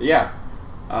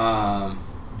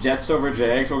 Jets over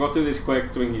Jags. We'll go through these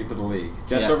quick so we can get to the league.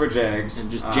 Jets over Jags. And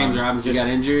just James Robinson got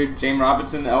injured. James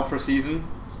Robinson out for season.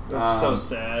 That's so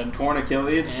sad. Torn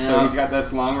Achilles, Yeah. so he's got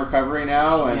that long recovery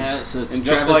now. And, So it's and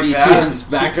Travis just like Etienne's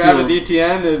that, backfield. Travis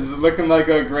Etienne is looking like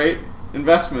a great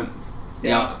investment.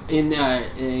 Yeah.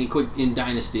 In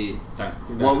Dynasty, Right.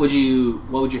 what would you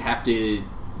have to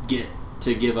get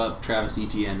to give up Travis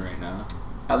Etienne right now?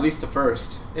 At least a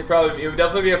first. It would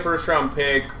definitely be a first round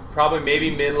pick. Probably maybe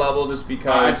mid level, just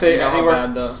because I'd say how anywhere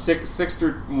bad the 6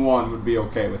 or 1 would be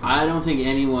okay with me. I don't think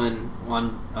anyone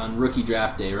on rookie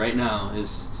draft day right now is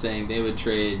saying they would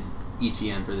trade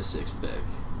Etienne for the 6th pick.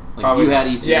 Like Probably if you had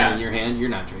not. Etienne in your hand, you're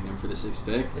not trading him for the 6th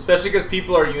pick. Especially because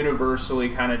people are universally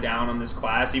kind of down on this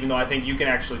class, even though I think you can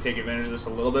actually take advantage of this a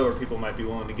little bit, where people might be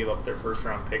willing to give up their first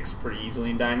round picks pretty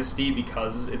easily in Dynasty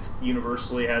because it's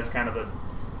universally has kind of a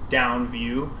down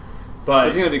view. But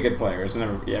He's going to be a good player. There's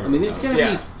There's going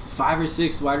to be 5 or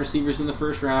 6 wide receivers in the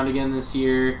first round again this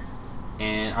year.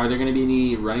 And are there going to be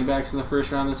any running backs in the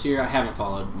first round this year? I haven't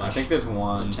followed much. I think there's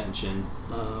one. Attention.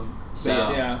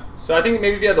 So I think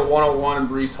maybe if you had the 101 and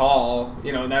Breece Hall,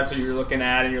 and that's what you're looking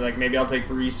at, and you're like, maybe I'll take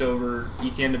Breece over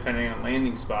Etienne depending on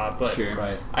landing spot. But Sure.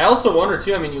 Right. I also wonder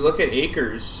too. You look at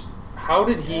Akers. how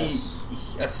did he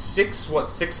Yes. a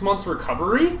 6 months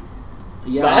recovery?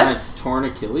 Yeah, Less? on a torn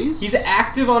Achilles. He's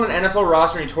active on an NFL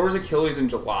roster and he tore his Achilles in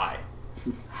July.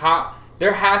 How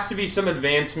there has to be some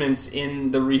advancements in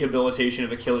the rehabilitation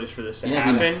of Achilles for this to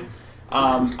happen.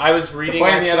 I was reading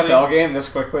playing the NFL game this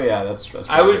quickly. Yeah, that's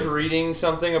I was reading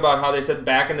something about how they said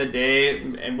back in the day,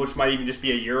 and which might even just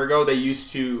be a year ago, they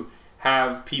used to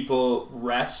have people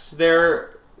rest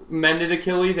their mended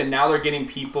Achilles, and now they're getting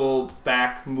people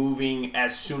back moving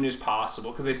as soon as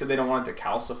possible because they said they don't want it to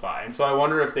calcify. And so I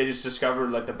wonder if they just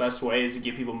discovered like the best way is to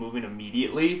get people moving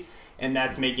immediately, and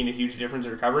that's making a huge difference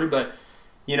in recovery. But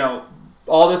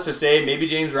all this to say, maybe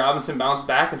James Robinson bounced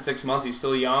back in 6 months. He's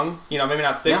still young, maybe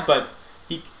not 6, but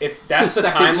if that's the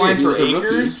timeline for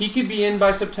Akers, he could be in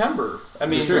by September. I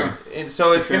mean, sure. And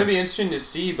so it's going to be interesting to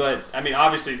see. But I mean,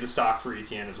 obviously the stock for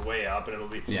ETN is way up,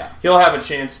 and he'll have a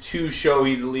chance to show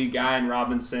he's a lead guy. And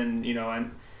Robinson, he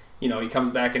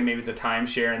comes back and maybe it's a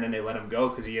timeshare, and then they let him go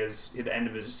because he has at the end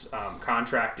of his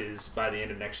contract is by the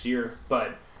end of next year.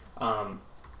 But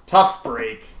tough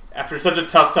break after such a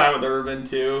tough time with Urban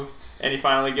too, and he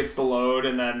finally gets the load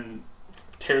and then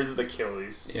tears his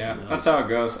Achilles. Yeah, that's how it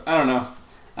goes. I don't know.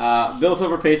 Bills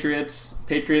over Patriots.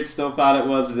 Patriots still thought it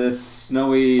was this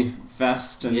snowy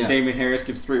fest, and Damien Harris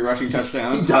gets 3 rushing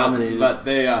touchdowns. He dominated, but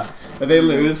they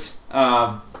lose.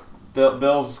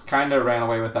 Bills kind of ran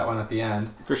away with that one at the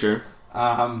end, for sure.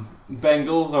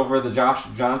 Bengals over the Josh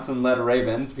Johnson-led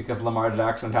Ravens because Lamar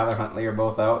Jackson and Tyler Huntley are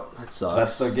both out. That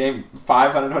sucks. That's the game.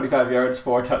 525 yards,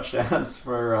 4 touchdowns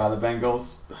for the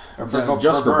Bengals. Or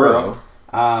for Burrow.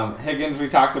 Higgins, we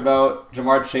talked about.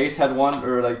 Jamar Chase had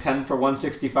 10 for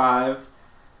 165.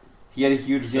 He had a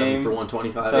huge 7 game. for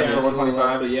 125. 7 for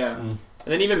 125. But yeah.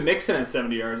 And then even Mixon had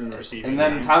 70 yards in the receiving. And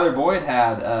then Tyler Boyd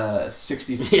had a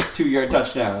 62-yard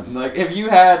touchdown. Like, if you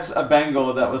had a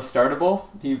Bengal that was startable,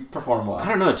 he performed well. I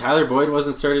don't know. Tyler Boyd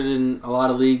wasn't started in a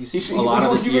lot of leagues He this really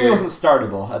year. wasn't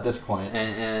startable at this point.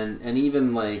 And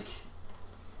even like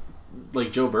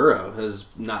Joe Burrow has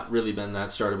not really been that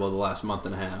startable the last month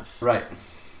and a half. Right.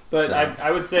 But So.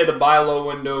 I would say the buy low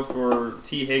window for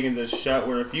T. Higgins is shut,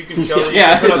 where if you can show that you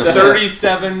Yeah, can put up it's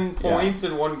 37 points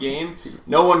in one game,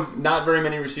 not very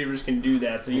many receivers can do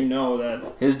that, so you know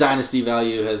that. His dynasty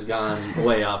value has gone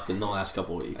way up in the last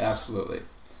couple weeks. Absolutely.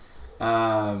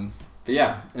 But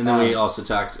yeah. And then we also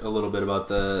talked a little bit about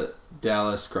the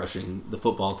Dallas crushing the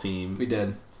football team. We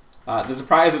did. The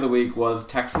surprise of the week was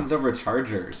Texans over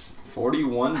Chargers,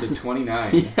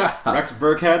 41-29. Yeah. Rex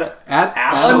Burkhead At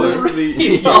absolutely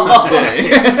huge Unreal.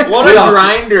 day. What We a all-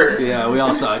 grinder! Yeah, we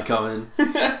all saw it coming.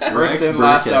 First Rex in,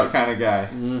 last Burkhead. out kind of guy.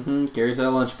 Mm-hmm. Carries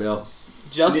that lunch pail.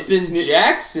 Justin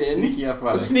Jackson, Sneaky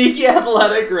athletic. sneaky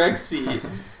athletic Rexy.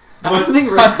 I don't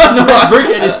think Rex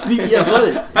Burkhead is sneaky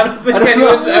athletic. I don't think I don't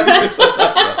anyone's know. ever said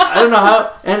that. I don't know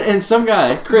how. And some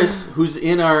guy, Chris, who's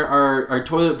in our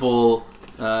toilet bowl.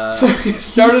 So he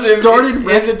started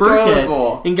Rex in the toilet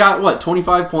bowl. Burkhead and got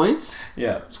 25 points.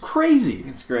 Yeah, It's crazy.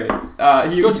 it's great.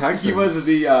 go Texans. He was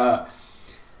the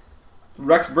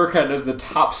Rex Burkhead is the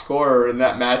top scorer in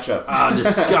that matchup.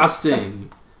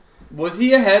 Disgusting. Was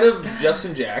he ahead of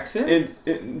Justin Jackson?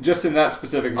 Just in that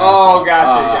specific matchup. Oh,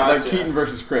 gotcha. Like Keaton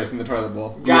versus Chris in the toilet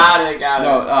bowl. Got it.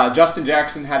 No, Justin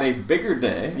Jackson had a bigger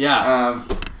day. Yeah.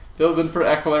 Filled in for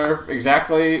Eckler,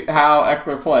 exactly how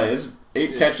Eckler plays.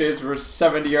 8 catches for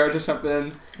 70 yards or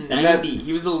something. 90.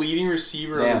 He was the leading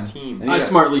receiver on the team. I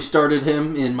smartly started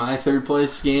him in my third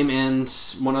place game and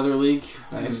one other league.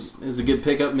 Nice. It was a good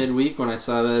pickup midweek when I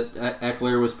saw that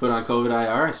Eckler was put on COVID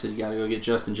IR. I said, you got to go get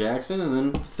Justin Jackson, and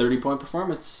then 30-point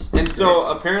performance. And so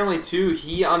apparently too,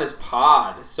 he on his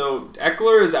pod. So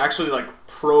Eckler is actually like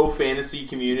pro fantasy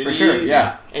community For sure,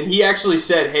 yeah. And he actually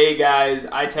said, "Hey guys,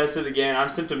 I tested again. I'm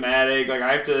symptomatic. Like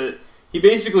I have to." He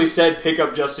basically said, "Pick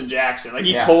up Justin Jackson." Like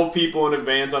he told people in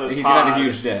advance on his He's pod. had a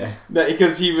huge day.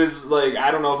 Because he was like,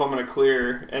 "I don't know if I'm going to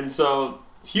clear." And so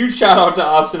huge shout out to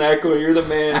Austin Eckler. You're the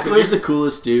man. Eckler's the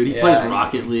coolest dude. He plays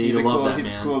Rocket League. I love that he's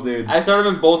man. a cool dude. I started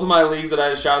him in both of my leagues that I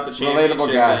had a shot at the championship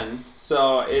Relatable guy. in.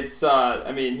 So it's,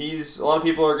 he's a lot of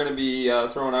people are going to be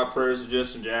throwing out prayers to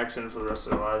Justin Jackson for the rest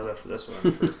of their lives after this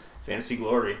one for fantasy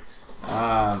glory.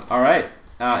 All right,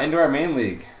 into our main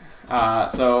league.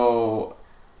 So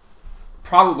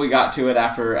probably got to it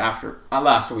after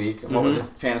last week. What was the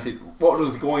fantasy? What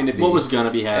was going to be? What was going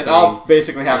to be It happening? all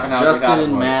basically happened. How Justin we thought it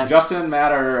and would. Matt. Justin and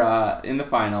Matt are in the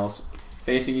finals,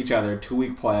 facing each other.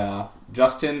 2-week playoff.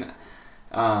 Justin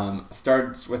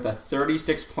starts with a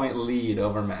 36-point lead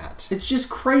over Matt. It's just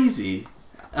crazy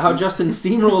how Justin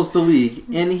steamrolls the league,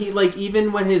 and he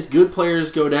even when his good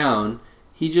players go down,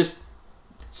 he just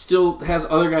still has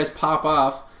other guys pop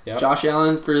off. Yep. Josh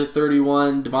Allen for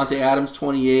 31, Devontae Adams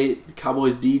 28, the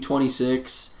Cowboys D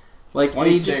 26. Like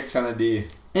 26 on a D.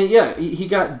 And yeah, he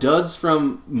got duds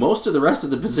from most of the rest of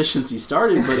the positions he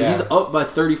started, but he's up by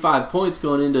 35 points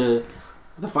going into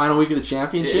the final week of the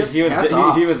championship. He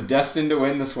was destined to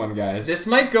win this one, guys. This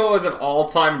might go as an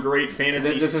all-time great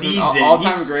fantasy this season. Is an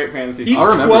all-time great fantasy He's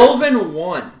season.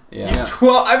 12-1. Yeah. He's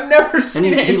 12. I've never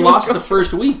seen and he lost the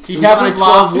first week. He hasn't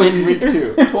lost since week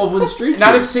 2. 12-win streak.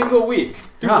 Not a single week.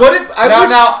 Dude, what if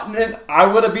I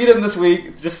would have beat him this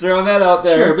week? Just throwing that out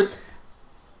there. Sure, but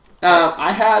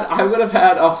I would have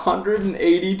had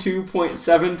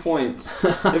 182.7 points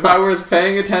if I was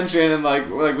paying attention and like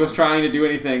was trying to do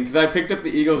anything, because I picked up the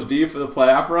Eagles D for the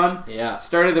playoff run. Yeah.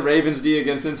 Started the Ravens D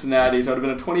against Cincinnati, so it would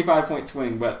have been a 25-point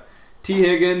swing. But T.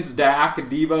 Higgins, Dak,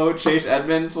 Debo, Chase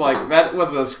Edmonds, like that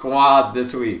was a squad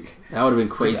this week. That would have been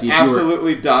crazy. If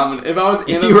absolutely dominant. If I was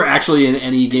if you were actually in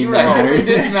any game that mattered. It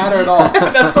didn't matter at all.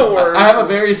 That's the worst. I have a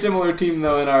very similar team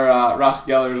though in our Ross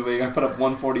Geller's league. I put up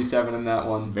 147 in that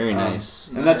one. Very nice.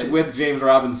 And that's with James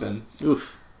Robinson.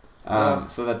 Oof.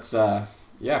 So that's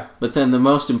yeah. But then the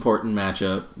most important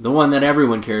matchup, the one that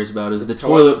everyone cares about, is the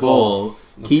Toilet Bowl.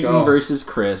 Keaton versus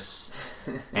Chris.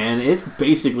 And it's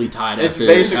basically tied after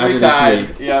this week.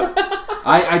 Yep.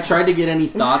 I tried to get any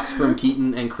thoughts from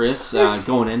Keaton and Chris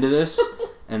going into this,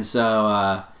 and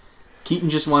so Keaton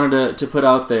just wanted to put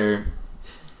out there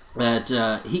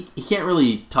that he can't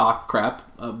really talk crap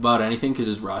about anything because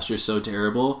his roster is so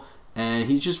terrible, and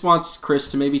he just wants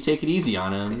Chris to maybe take it easy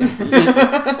on him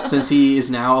since he is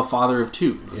now a father of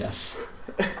 2. Yes.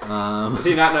 Does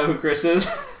he not know who Chris is?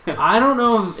 I don't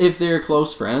know if they're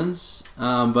close friends,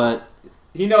 but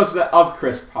he knows that of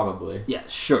Chris probably. Yeah,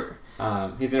 sure.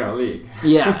 He's in our league.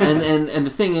 Yeah, and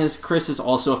the thing is, Chris is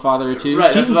also a father of 2.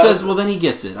 Right, Keaton says, well, then he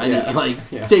gets it.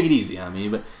 Take it easy on me.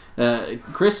 But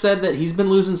Chris said that he's been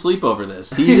losing sleep over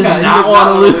this. He does not want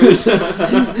to lose.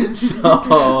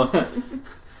 So,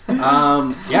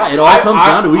 it all comes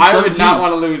down to week 17. I would not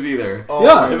want to lose either. Oh,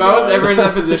 yeah. If I was ever in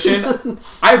that position,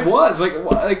 I was. Like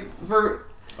for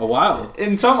a while.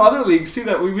 In some other leagues, too,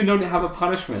 that we've been known to have a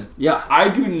punishment. Yeah. I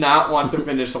do not want to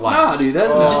finish last. No, dude,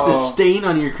 that's just a stain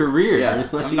on your career. Yeah,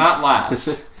 I'm not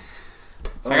last.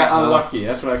 I got unlucky,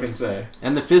 that's what I can say.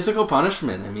 And the physical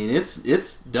punishment, I mean,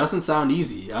 it's doesn't sound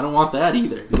easy. I don't want that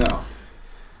either. No.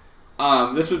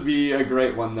 This would be a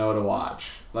great one, though, to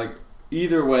watch. Like,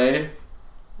 either way,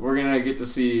 we're going to get to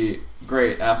see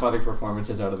great athletic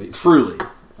performances out of these. Truly.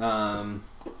 There's going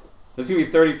to be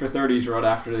 30 for 30s right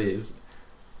after these.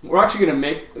 We're actually going to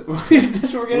make...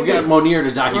 We'll get Monier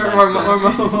to document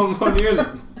Monier's...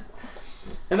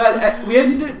 And we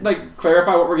had to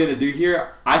clarify what we're going to do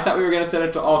here. I thought we were going to set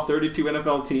it to all 32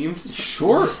 NFL teams.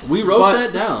 Sure. We wrote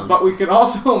that down. But we could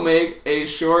also make a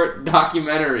short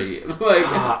documentary.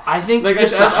 I think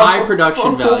just the high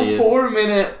production value.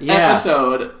 4-minute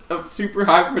episode of super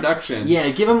high production. Yeah,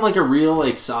 give him a real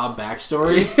Saab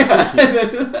backstory.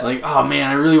 Yeah. Oh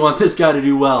man, I really want this guy to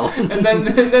do well. And then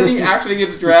he actually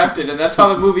gets drafted, and that's how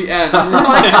the movie ends.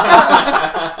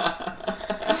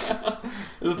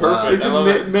 This is perfect. Just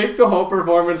make the whole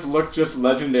performance look just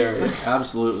legendary.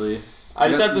 Absolutely. I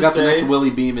just have to say, the next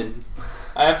Willie Beeman.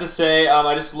 I have to say,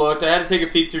 I just looked. I had to take a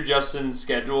peek through Justin's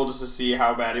schedule just to see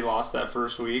how bad he lost that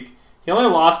first week. He only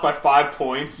lost by 5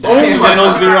 points. His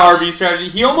final zero RB strategy.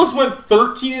 He almost went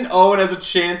 13-0 and has a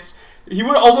chance. He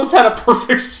would almost had a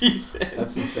perfect season.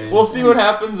 That's insane. We'll see what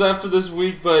happens after this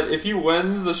week, but if he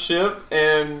wins the ship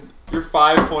and you're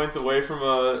 5 points away from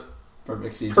a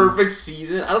perfect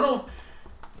season, I don't know.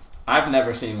 I've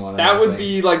never seen one. That would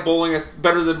be like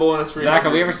better than bowling a 3. Zach,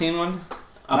 have we ever seen one?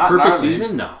 A perfect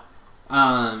season? No.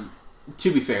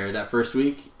 To be fair, that first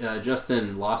week,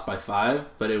 Justin lost by 5,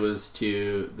 but it was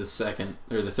to the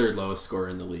third lowest scorer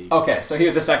in the league. Okay, so he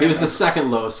was the second. He was the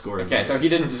second lowest scorer. Okay, so he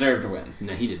didn't deserve to win.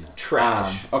 No, he did not.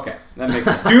 Trash. Okay, that makes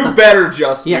sense. Do better,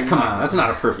 Justin. Yeah, come on. That's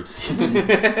not a perfect season.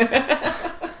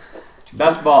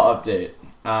 Best ball update.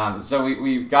 So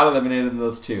we got eliminated in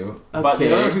those 2, but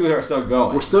the other 2 are still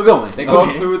going. We're still going. They go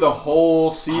through the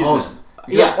whole season.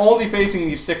 You're only facing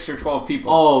these 6 or 12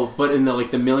 people. Oh, but in the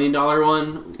 $1 million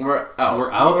one, we're out.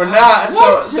 We're out. We're not.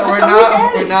 What? So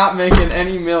we're not making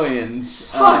any millions.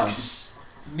 Sucks.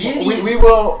 We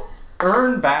will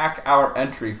earn back our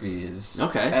entry fees.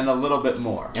 Okay. And a little bit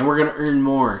more. And we're gonna earn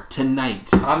more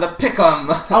tonight on the Pick'em.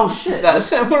 Oh shit! The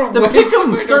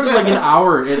Pick'em started an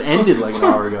hour. It ended an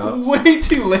hour ago. Way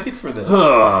too late for this.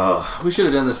 We should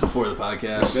have done this before the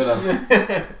podcast.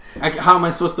 How am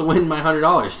I supposed to win my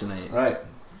 $100 tonight? Right.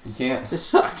 You can't. This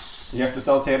sucks. You have to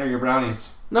sell Tanner your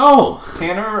brownies. No.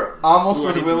 Tanner almost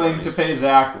was willing to pay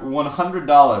Zach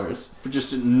 $100 for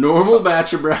just a normal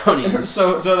batch of brownies,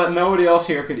 so that nobody else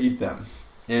here could eat them.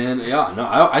 And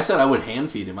I said I would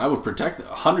hand feed him. I would protect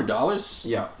 $100.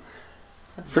 Yeah.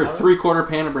 For 3/4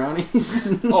 pan of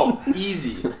brownies. Oh,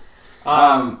 easy.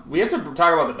 We have to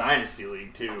talk about the Dynasty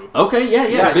League too. Okay,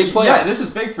 yeah, big playoffs. Yeah, this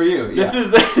is big for you. This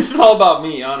is all about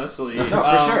me, honestly. No,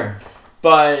 for sure.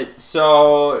 But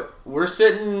so we're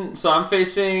sitting. So I'm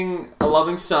facing a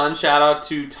loving son. Shout out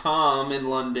to Tom in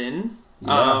London.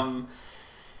 Yeah.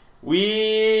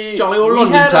 We Jolly old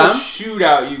London had Tom. a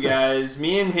shootout, you guys.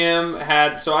 Me and him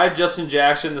had. So I had Justin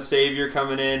Jackson, the savior,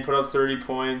 coming in, put up 30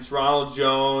 points. Ronald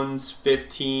Jones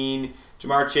 15.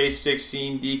 Jamar Chase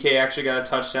 16. DK actually got a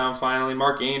touchdown finally.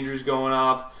 Mark Andrews going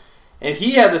off. And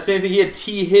he had the same thing. He had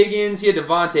T. Higgins. He had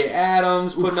Devontae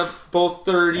Adams putting up both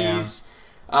 30s.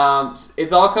 Yeah.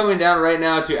 It's all coming down right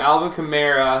now to Alvin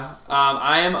Kamara.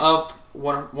 I am up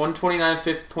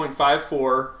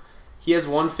 129.54. He has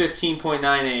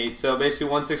 115.98. So basically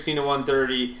 116 to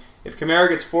 130. If Kamara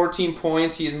gets 14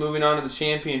 points, he's moving on to the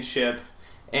championship.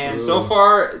 And so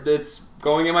far, that's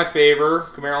going in my favor.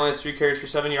 Kamara only has 3 carries for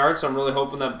 7 yards, so I'm really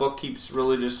hoping that book keeps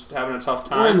really just having a tough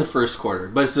time. We're in the first quarter,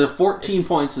 but it's 14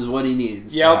 points is what he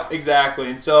needs. Yep, exactly.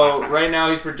 And so right now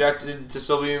he's projected to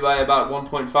still be by about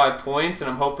 1.5 points,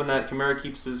 and I'm hoping that Kamara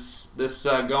keeps this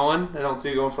going. I don't see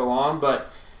it going for long,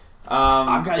 but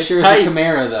I've got it's shares tight. of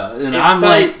Kamara, though, and It's I'm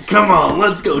tight. like, come on,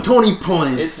 let's go, 20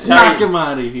 points. It's Knock tight. him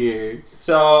out of here.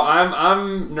 So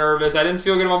I'm nervous. I didn't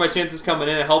feel good about my chances coming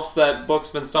in. It helps that Book's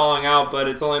been stalling out, but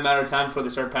it's only a matter of time before they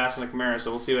start passing to Kamara.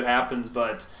 So we'll see what happens.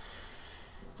 But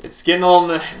it's getting a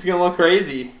little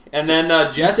crazy. And then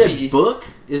Jesse, you said Book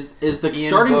is the Ian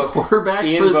starting Book. quarterback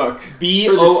Ian for Book.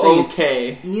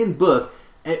 B-O-O-K. Ian Book.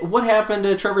 What happened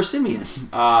to Trevor Siemian?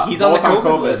 He's on the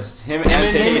COVID list. Him and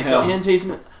Taysom Hill. And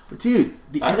Taysom. Dude,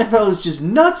 the NFL is just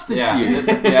nuts this year.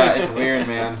 It's weird,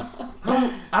 man.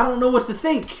 I don't know what to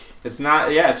think. It's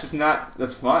not. Yeah, it's just not.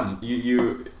 That's fun.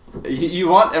 You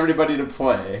want everybody to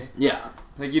play. Yeah.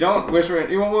 Like you don't wish.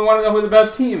 We want to know who the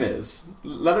best team is.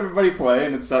 Let everybody play,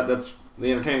 and that's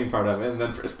the entertaining part of it. And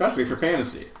then especially for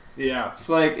fantasy, Yeah. it's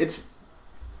like it's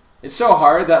so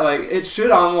hard that like it should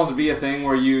almost be a thing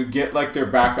where you get like their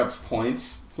backups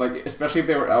points. Like especially if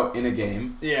they were out in a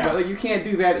game. Yeah. But like you can't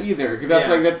do that either because that's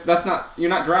like that's not. You're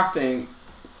not drafting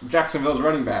Jacksonville's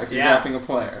running backs. You're drafting a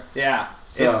player. Yeah.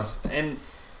 So. And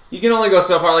you can only go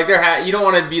so far. Like you don't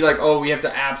want to be like, oh, we have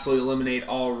to absolutely eliminate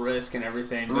all risk and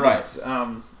everything. But right.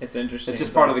 It's interesting. It's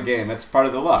just part of the game. It's part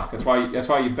of the luck. That's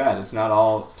why you bet. It's not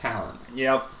all talent.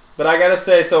 Yep. But I gotta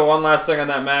say, so one last thing on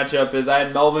that matchup is I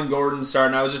had Melvin Gordon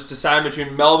starting. I was just deciding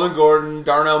between Melvin Gordon,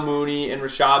 Darnell Mooney, and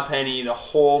Rashad Penny the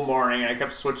whole morning. I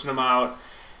kept switching them out.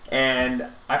 And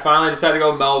I finally decided to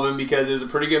go with Melvin because it was a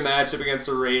pretty good matchup against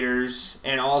the Raiders.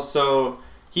 And also,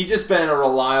 he's just been a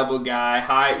reliable guy.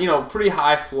 Pretty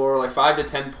high floor, like 5 to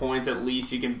 10 points at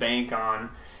least you can bank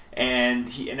on. And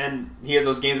then he has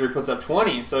those games where he puts up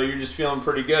 20, and so you're just feeling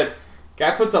pretty good.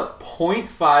 Guy puts up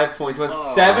 0.5 points. Went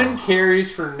 7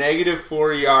 carries for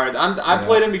 -4 yards. I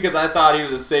played him because I thought he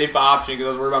was a safe option because I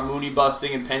was worried about Mooney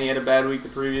busting and Penny had a bad week the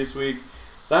previous week.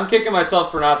 So I'm kicking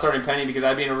myself for not starting Penny because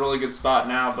I'd be in a really good spot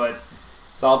now, but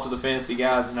it's all up to the fantasy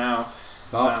gods now.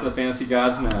 It's all up to the fantasy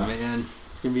gods now. Man,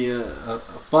 it's going to be a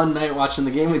fun night watching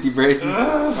the game with you, Braden.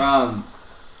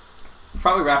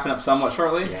 Probably wrapping up somewhat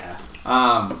shortly. Yeah.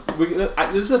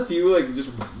 There's a few like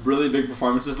just really big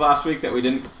performances last week that we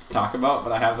didn't talk about,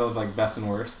 but I have those like best and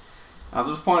worst. I'll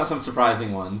just point out some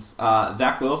surprising ones.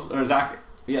 Zach Wilson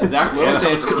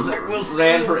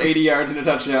ran for 80 yards and a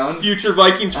touchdown. Future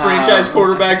Vikings franchise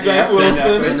quarterback Zach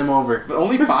Wilson. Send him over. But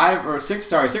only 6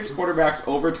 quarterbacks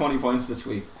over 20 points this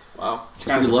week. Wow. It's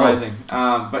kind of surprising.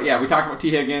 But yeah, we talked about T.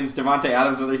 Higgins, Devontae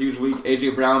Adams, another huge week. A.J.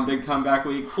 Brown, big comeback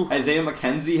week. Isaiah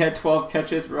McKenzie had 12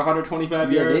 catches for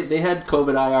 125 yards. They had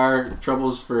COVID IR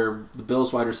troubles for the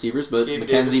Bills wide receivers, but Gabe McKenzie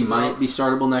Davis might be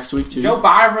startable next week, too. Joe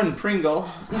Byron Pringle.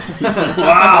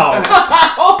 Wow.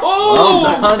 Well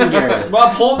done, Garrett.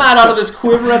 Well, pulling that out of his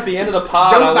quiver at the end of the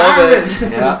pod. Joe I love it.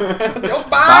 Yeah. Joe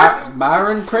Byron.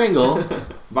 Byron Pringle.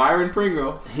 Byron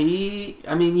Pringle. You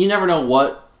never know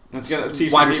what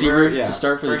wide receiver to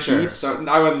start for the Chiefs. So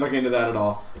I wouldn't look into that at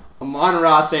all.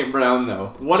 Amon-Ra St. Brown,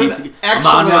 though.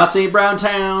 Amon-Ra St. Brown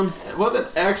town. What an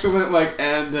excellent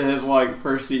end to his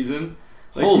first season.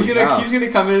 Holy he's gonna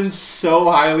come in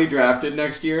so highly drafted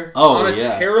next year. On a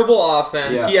terrible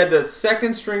offense. Yeah. He had the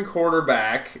second string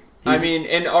quarterback.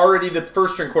 And already the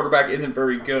first string quarterback isn't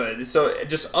very good. So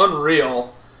just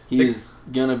unreal. He's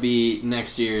gonna be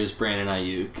next year's Brandon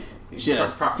Ayuk.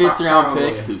 Just Probably. fifth round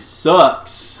pick who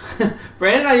sucks.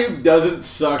 Brandon Ayuk doesn't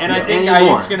suck. And I yet. think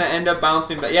Anymore. Ayuk's going to end up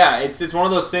bouncing. But yeah, it's one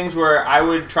of those things where I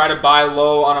would try to buy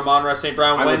low on Amon-Ra St.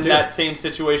 Brown I when would too. that same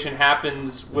situation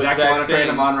happens with Zach, you Zach want to trade saying.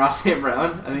 him on Ross St.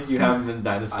 Brown? I think you have him in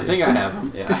Dynasty. I think I have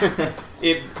him. Yeah.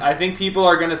 I think people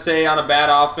are going to say on a bad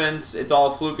offense, it's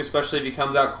all a fluke, especially if he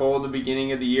comes out cold at the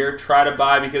beginning of the year. Try to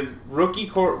buy because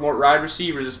rookie wide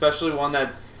receivers, especially one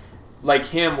that like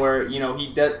him, where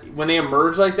when they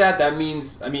emerge like that means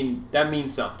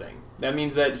something. That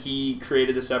means that he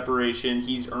created the separation.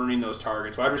 He's earning those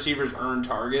targets. Wide receivers earn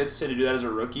targets, and to do that as a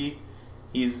rookie,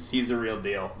 he's the real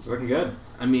deal. It's looking good.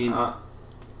 I mean,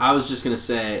 I was just gonna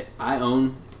say I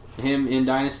own him in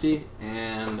Dynasty,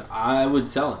 and I would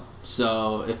sell him.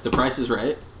 So if the price is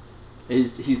right,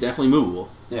 he's definitely movable.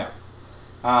 Yeah.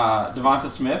 Devonta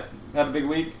Smith had a big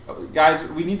week. Guys,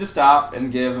 we need to stop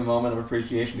and give a moment of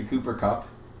appreciation to Cooper Kupp.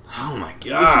 Oh my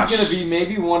gosh! This is going to be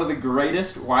maybe one of the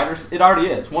greatest it already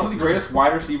is one of the greatest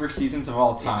wide receiver seasons of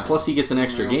all time. Plus, he gets an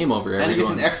extra game over everyone. And he gets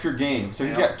an extra game, so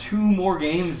he's got 2 more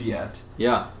games yet.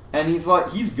 Yeah. And he's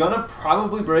gonna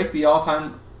probably break the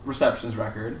all-time receptions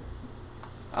record.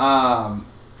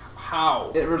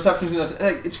 How? Receptions,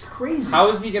 it's crazy. How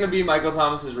is he going to be Michael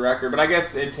Thomas's record? But I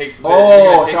guess it takes a bit.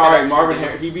 Oh,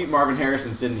 sorry, he beat Marvin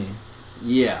Harrison's, didn't he?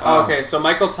 Yeah. Oh, okay, so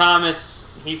Michael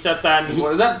Thomas, he set that.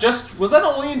 Was that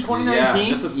only in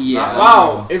 2019? Yeah.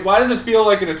 Wow. Why does it feel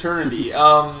like an eternity?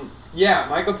 Yeah,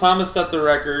 Michael Thomas set the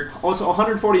record. Oh, it's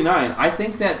 149. I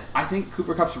think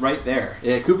Cooper Kupp's right there.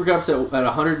 Yeah, Cooper Kupp's at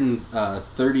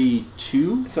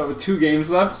 132. So with 2 games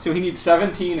left, so he needs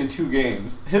 17 in 2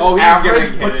 games. His He's gonna average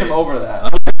hit puts it. him over that.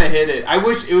 I'm gonna hit it. I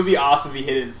wish it would be awesome if he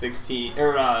hit it in 16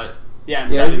 or in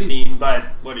 17. But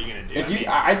what are you gonna do?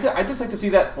 I'd just like to see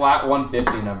that flat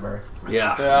 150 number.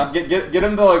 Yeah. Get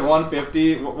him to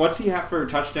 150. What's he have for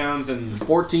touchdowns and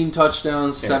 14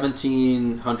 touchdowns,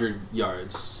 1,700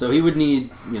 yards. So he would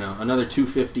need, another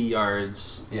 250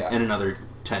 yards and another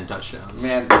 10 touchdowns.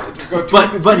 Man,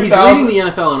 but he's leading the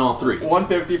NFL in all 3.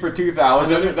 150 for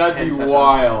 2,000. Another That'd 10 be touchdowns.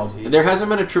 wild. There hasn't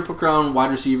been a Triple Crown wide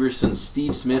receiver since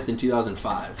Steve Smith in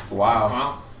 2005.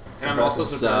 Wow. And I'm also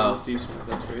So- surprised with Steve Smith.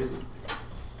 That's crazy.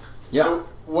 Yeah. So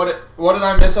what did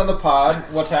I miss on the pod?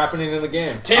 What's happening in the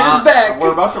game? Tanner's back.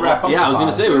 We're about to wrap up. Yeah, I was going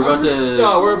to say, we're about to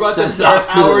We're about to send start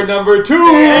off to hour the- number 2.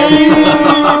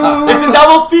 It's a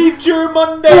double feature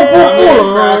Monday. I'm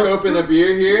gonna crack open a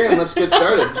beer here and let's get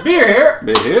started. Beer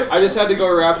here. I just had to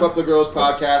go wrap up the girls'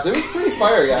 podcast. It was pretty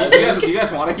fire, guys. Do you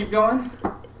guys want to keep going?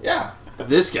 Yeah.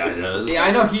 This guy does. Yeah,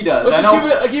 I know he does. Let's I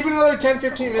just know. keep it another 10,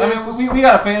 15 minutes. I mean, we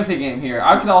got a fantasy game here.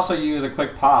 I could also use a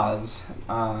quick pause.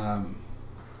 All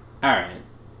right.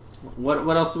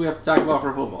 What else do we have to talk about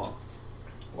for football?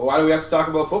 Well, why do we have to talk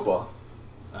about football?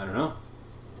 I don't know.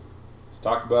 Let's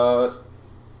talk about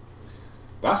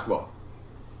basketball.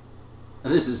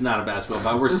 This is not a basketball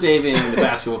pod. We're saving the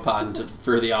basketball pod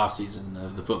for the off-season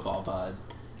of the football pod.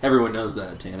 Everyone knows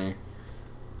that, Tanner.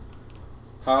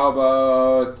 How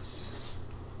about...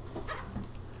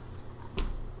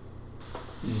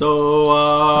 So,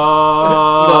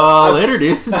 No, later,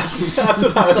 dudes. That's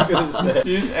what I was going to say.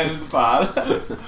 You just ended the pod.